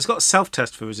 Well, it's got a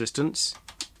self-test for resistance.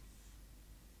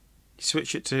 You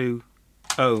switch it to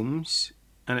ohms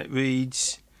and it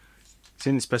reads, it's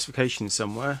in the specifications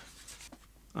somewhere.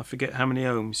 I forget how many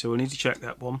ohms, so we'll need to check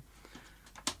that one.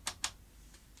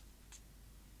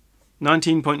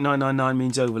 19.999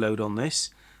 means overload on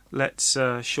this. Let's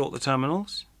short the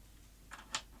terminals.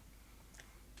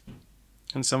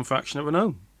 And some fraction of an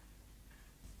ohm.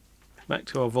 Back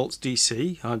to our volts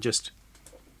DC. I'm just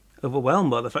overwhelmed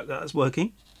by the fact that that's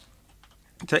working.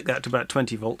 Take that to about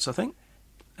 20 volts, I think.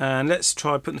 And let's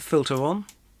try putting the filter on.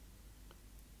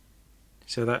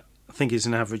 So that, I think, is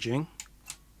an averaging.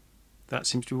 That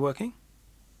seems to be working.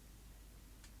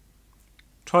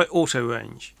 Try auto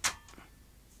range.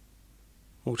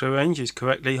 Auto range is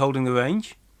correctly holding the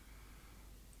range.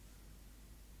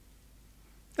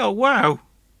 Oh wow!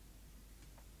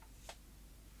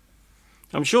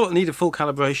 I'm sure it'll need a full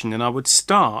calibration, and I would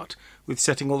start with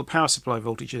setting all the power supply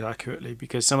voltages accurately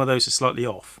because some of those are slightly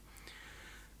off.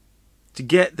 To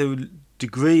get the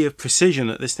degree of precision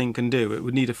that this thing can do, it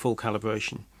would need a full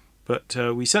calibration. But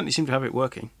we certainly seem to have it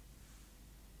working.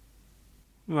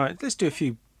 Right, let's do a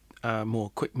few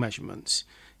more quick measurements.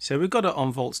 So we've got it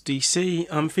on volts DC.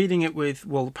 I'm feeding it with,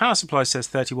 well, the power supply says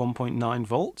 31.9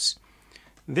 volts.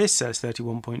 This says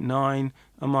 31.9,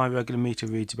 and my regular meter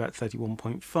reads about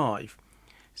 31.5.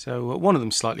 So one of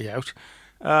them's slightly out,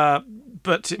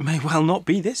 but it may well not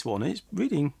be this one. It's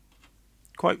reading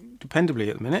quite dependably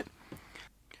at the minute.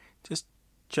 Just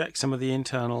check some of the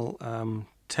internal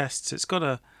tests. It's got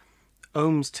a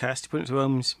ohms test. You put it into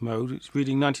ohms mode. It's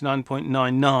reading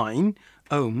 99.99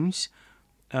 ohms,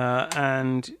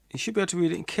 and you should be able to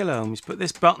read it in kilo ohms, but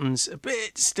this button's a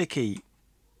bit sticky.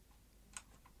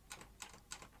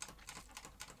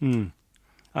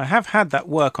 I have had that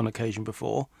work on occasion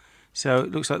before, so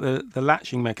it looks like the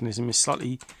latching mechanism is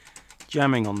slightly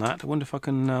jamming on that. I wonder if I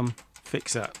can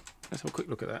fix that. Let's have a quick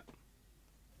look at that.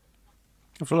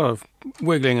 After a lot of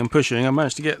wiggling and pushing, I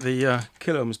managed to get the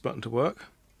kilo ohms button to work.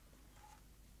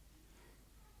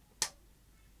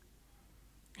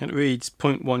 And it reads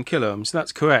 0.1 kilo ohms.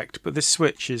 That's correct, but this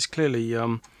switch is clearly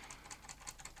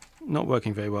not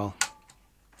working very well.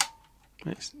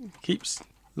 It keeps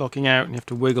locking out and you have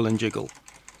to wiggle and jiggle.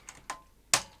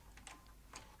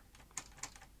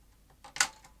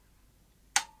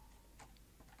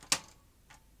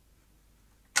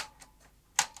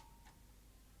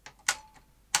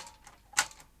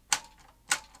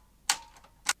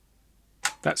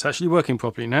 That's actually working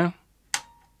properly now.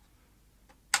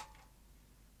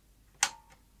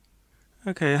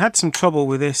 Okay, I had some trouble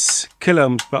with this kilo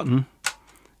ohms button,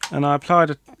 and I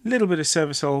applied a little bit of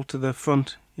Servosol to the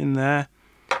front in there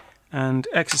and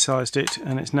exercised it,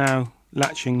 and it's now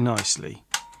latching nicely.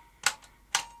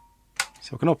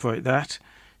 So I can operate that.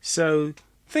 So the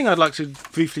thing I'd like to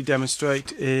briefly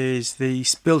demonstrate is the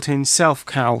built-in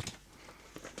self-cal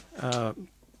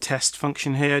test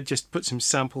function here. Just put some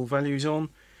sample values on.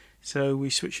 So we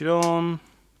switch it on,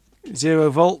 0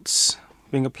 volts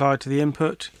being applied to the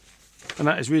input, and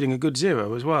that is reading a good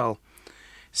 0 as well.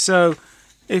 So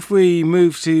if we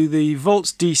move to the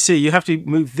volts DC, you have to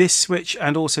move this switch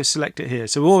and also select it here.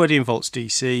 So we're already in volts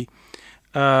DC,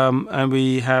 and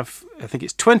we have, I think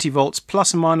it's 20 volts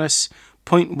plus or minus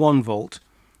 0.1 volt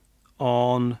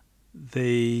on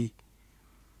the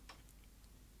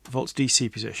volts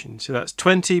DC position. So that's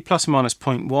 20 plus or minus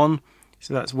 0.1,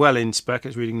 so that's well in spec.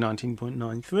 It's reading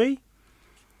 19.93.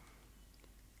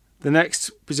 The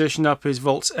next position up is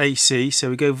volts AC,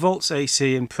 so we go volts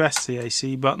AC and press the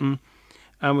AC button,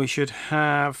 and we should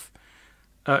have,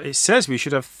 it says we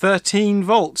should have 13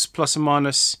 volts plus or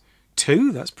minus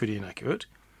 2. That's pretty inaccurate.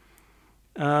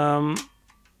 And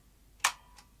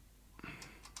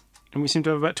we seem to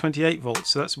have about 28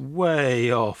 volts, so that's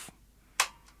way off.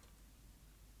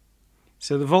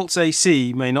 So the volts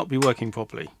AC may not be working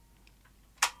properly.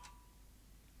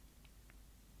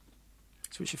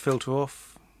 Switch the filter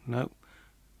off. No,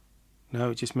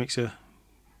 it just makes a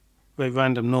very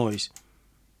random noise.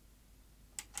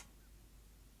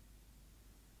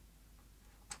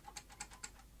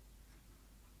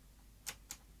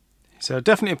 So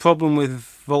definitely a problem with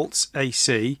volts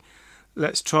AC.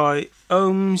 Let's try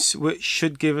ohms, which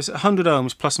should give us 100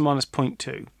 ohms plus or minus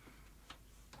 0.2.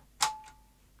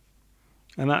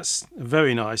 And that's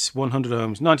very nice, 100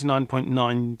 ohms,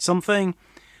 99.9 something.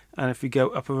 And if we go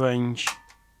upper range,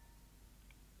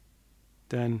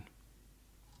 then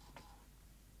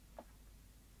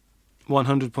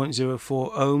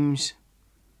 100.04 ohms.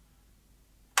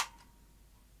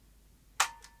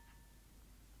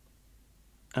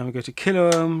 And we go to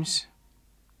kilo ohms,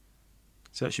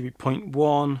 so that should be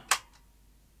 0.1.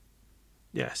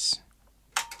 Yes.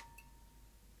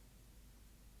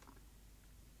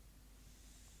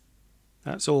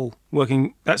 That's all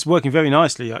working. That's working very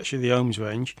nicely, actually, the ohms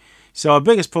range. So our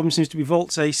biggest problem seems to be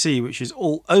volts AC, which is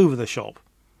all over the shop.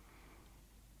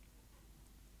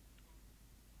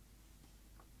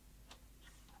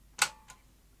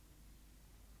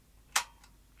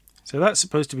 So that's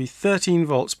supposed to be 13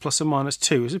 volts plus or minus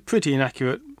 2. It's a pretty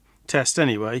inaccurate test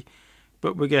anyway,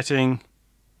 but we're getting,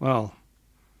 well,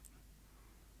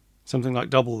 something like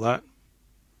double that.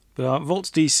 But our volts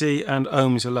DC and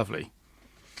ohms are lovely.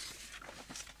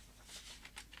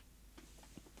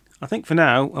 I think for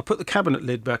now I'll put the cabinet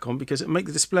lid back on because it'll make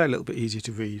the display a little bit easier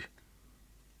to read.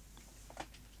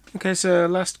 Okay, so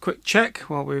last quick check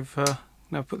while we've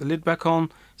now put the lid back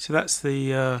on. So that's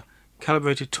the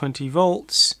calibrated 20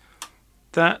 volts.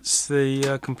 That's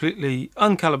the completely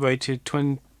uncalibrated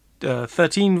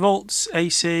 13 volts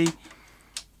AC,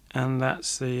 and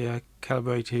that's the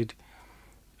calibrated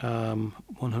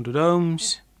 100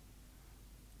 ohms,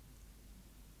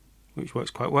 which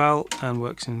works quite well and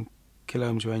works in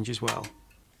kilo ohms range as well.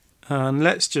 And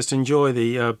let's just enjoy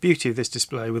the beauty of this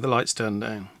display with the lights turned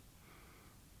down.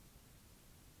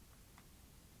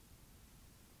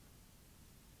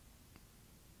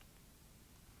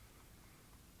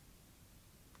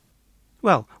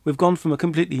 Well, we've gone from a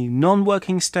completely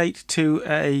non-working state to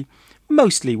a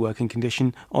mostly working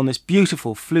condition on this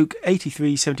beautiful Fluke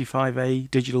 8375A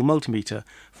digital multimeter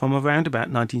from around about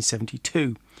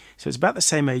 1972. So it's about the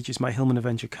same age as my Hillman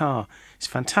Avenger car. It's a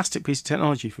fantastic piece of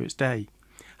technology for its day.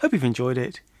 Hope you've enjoyed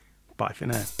it. Bye for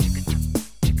now.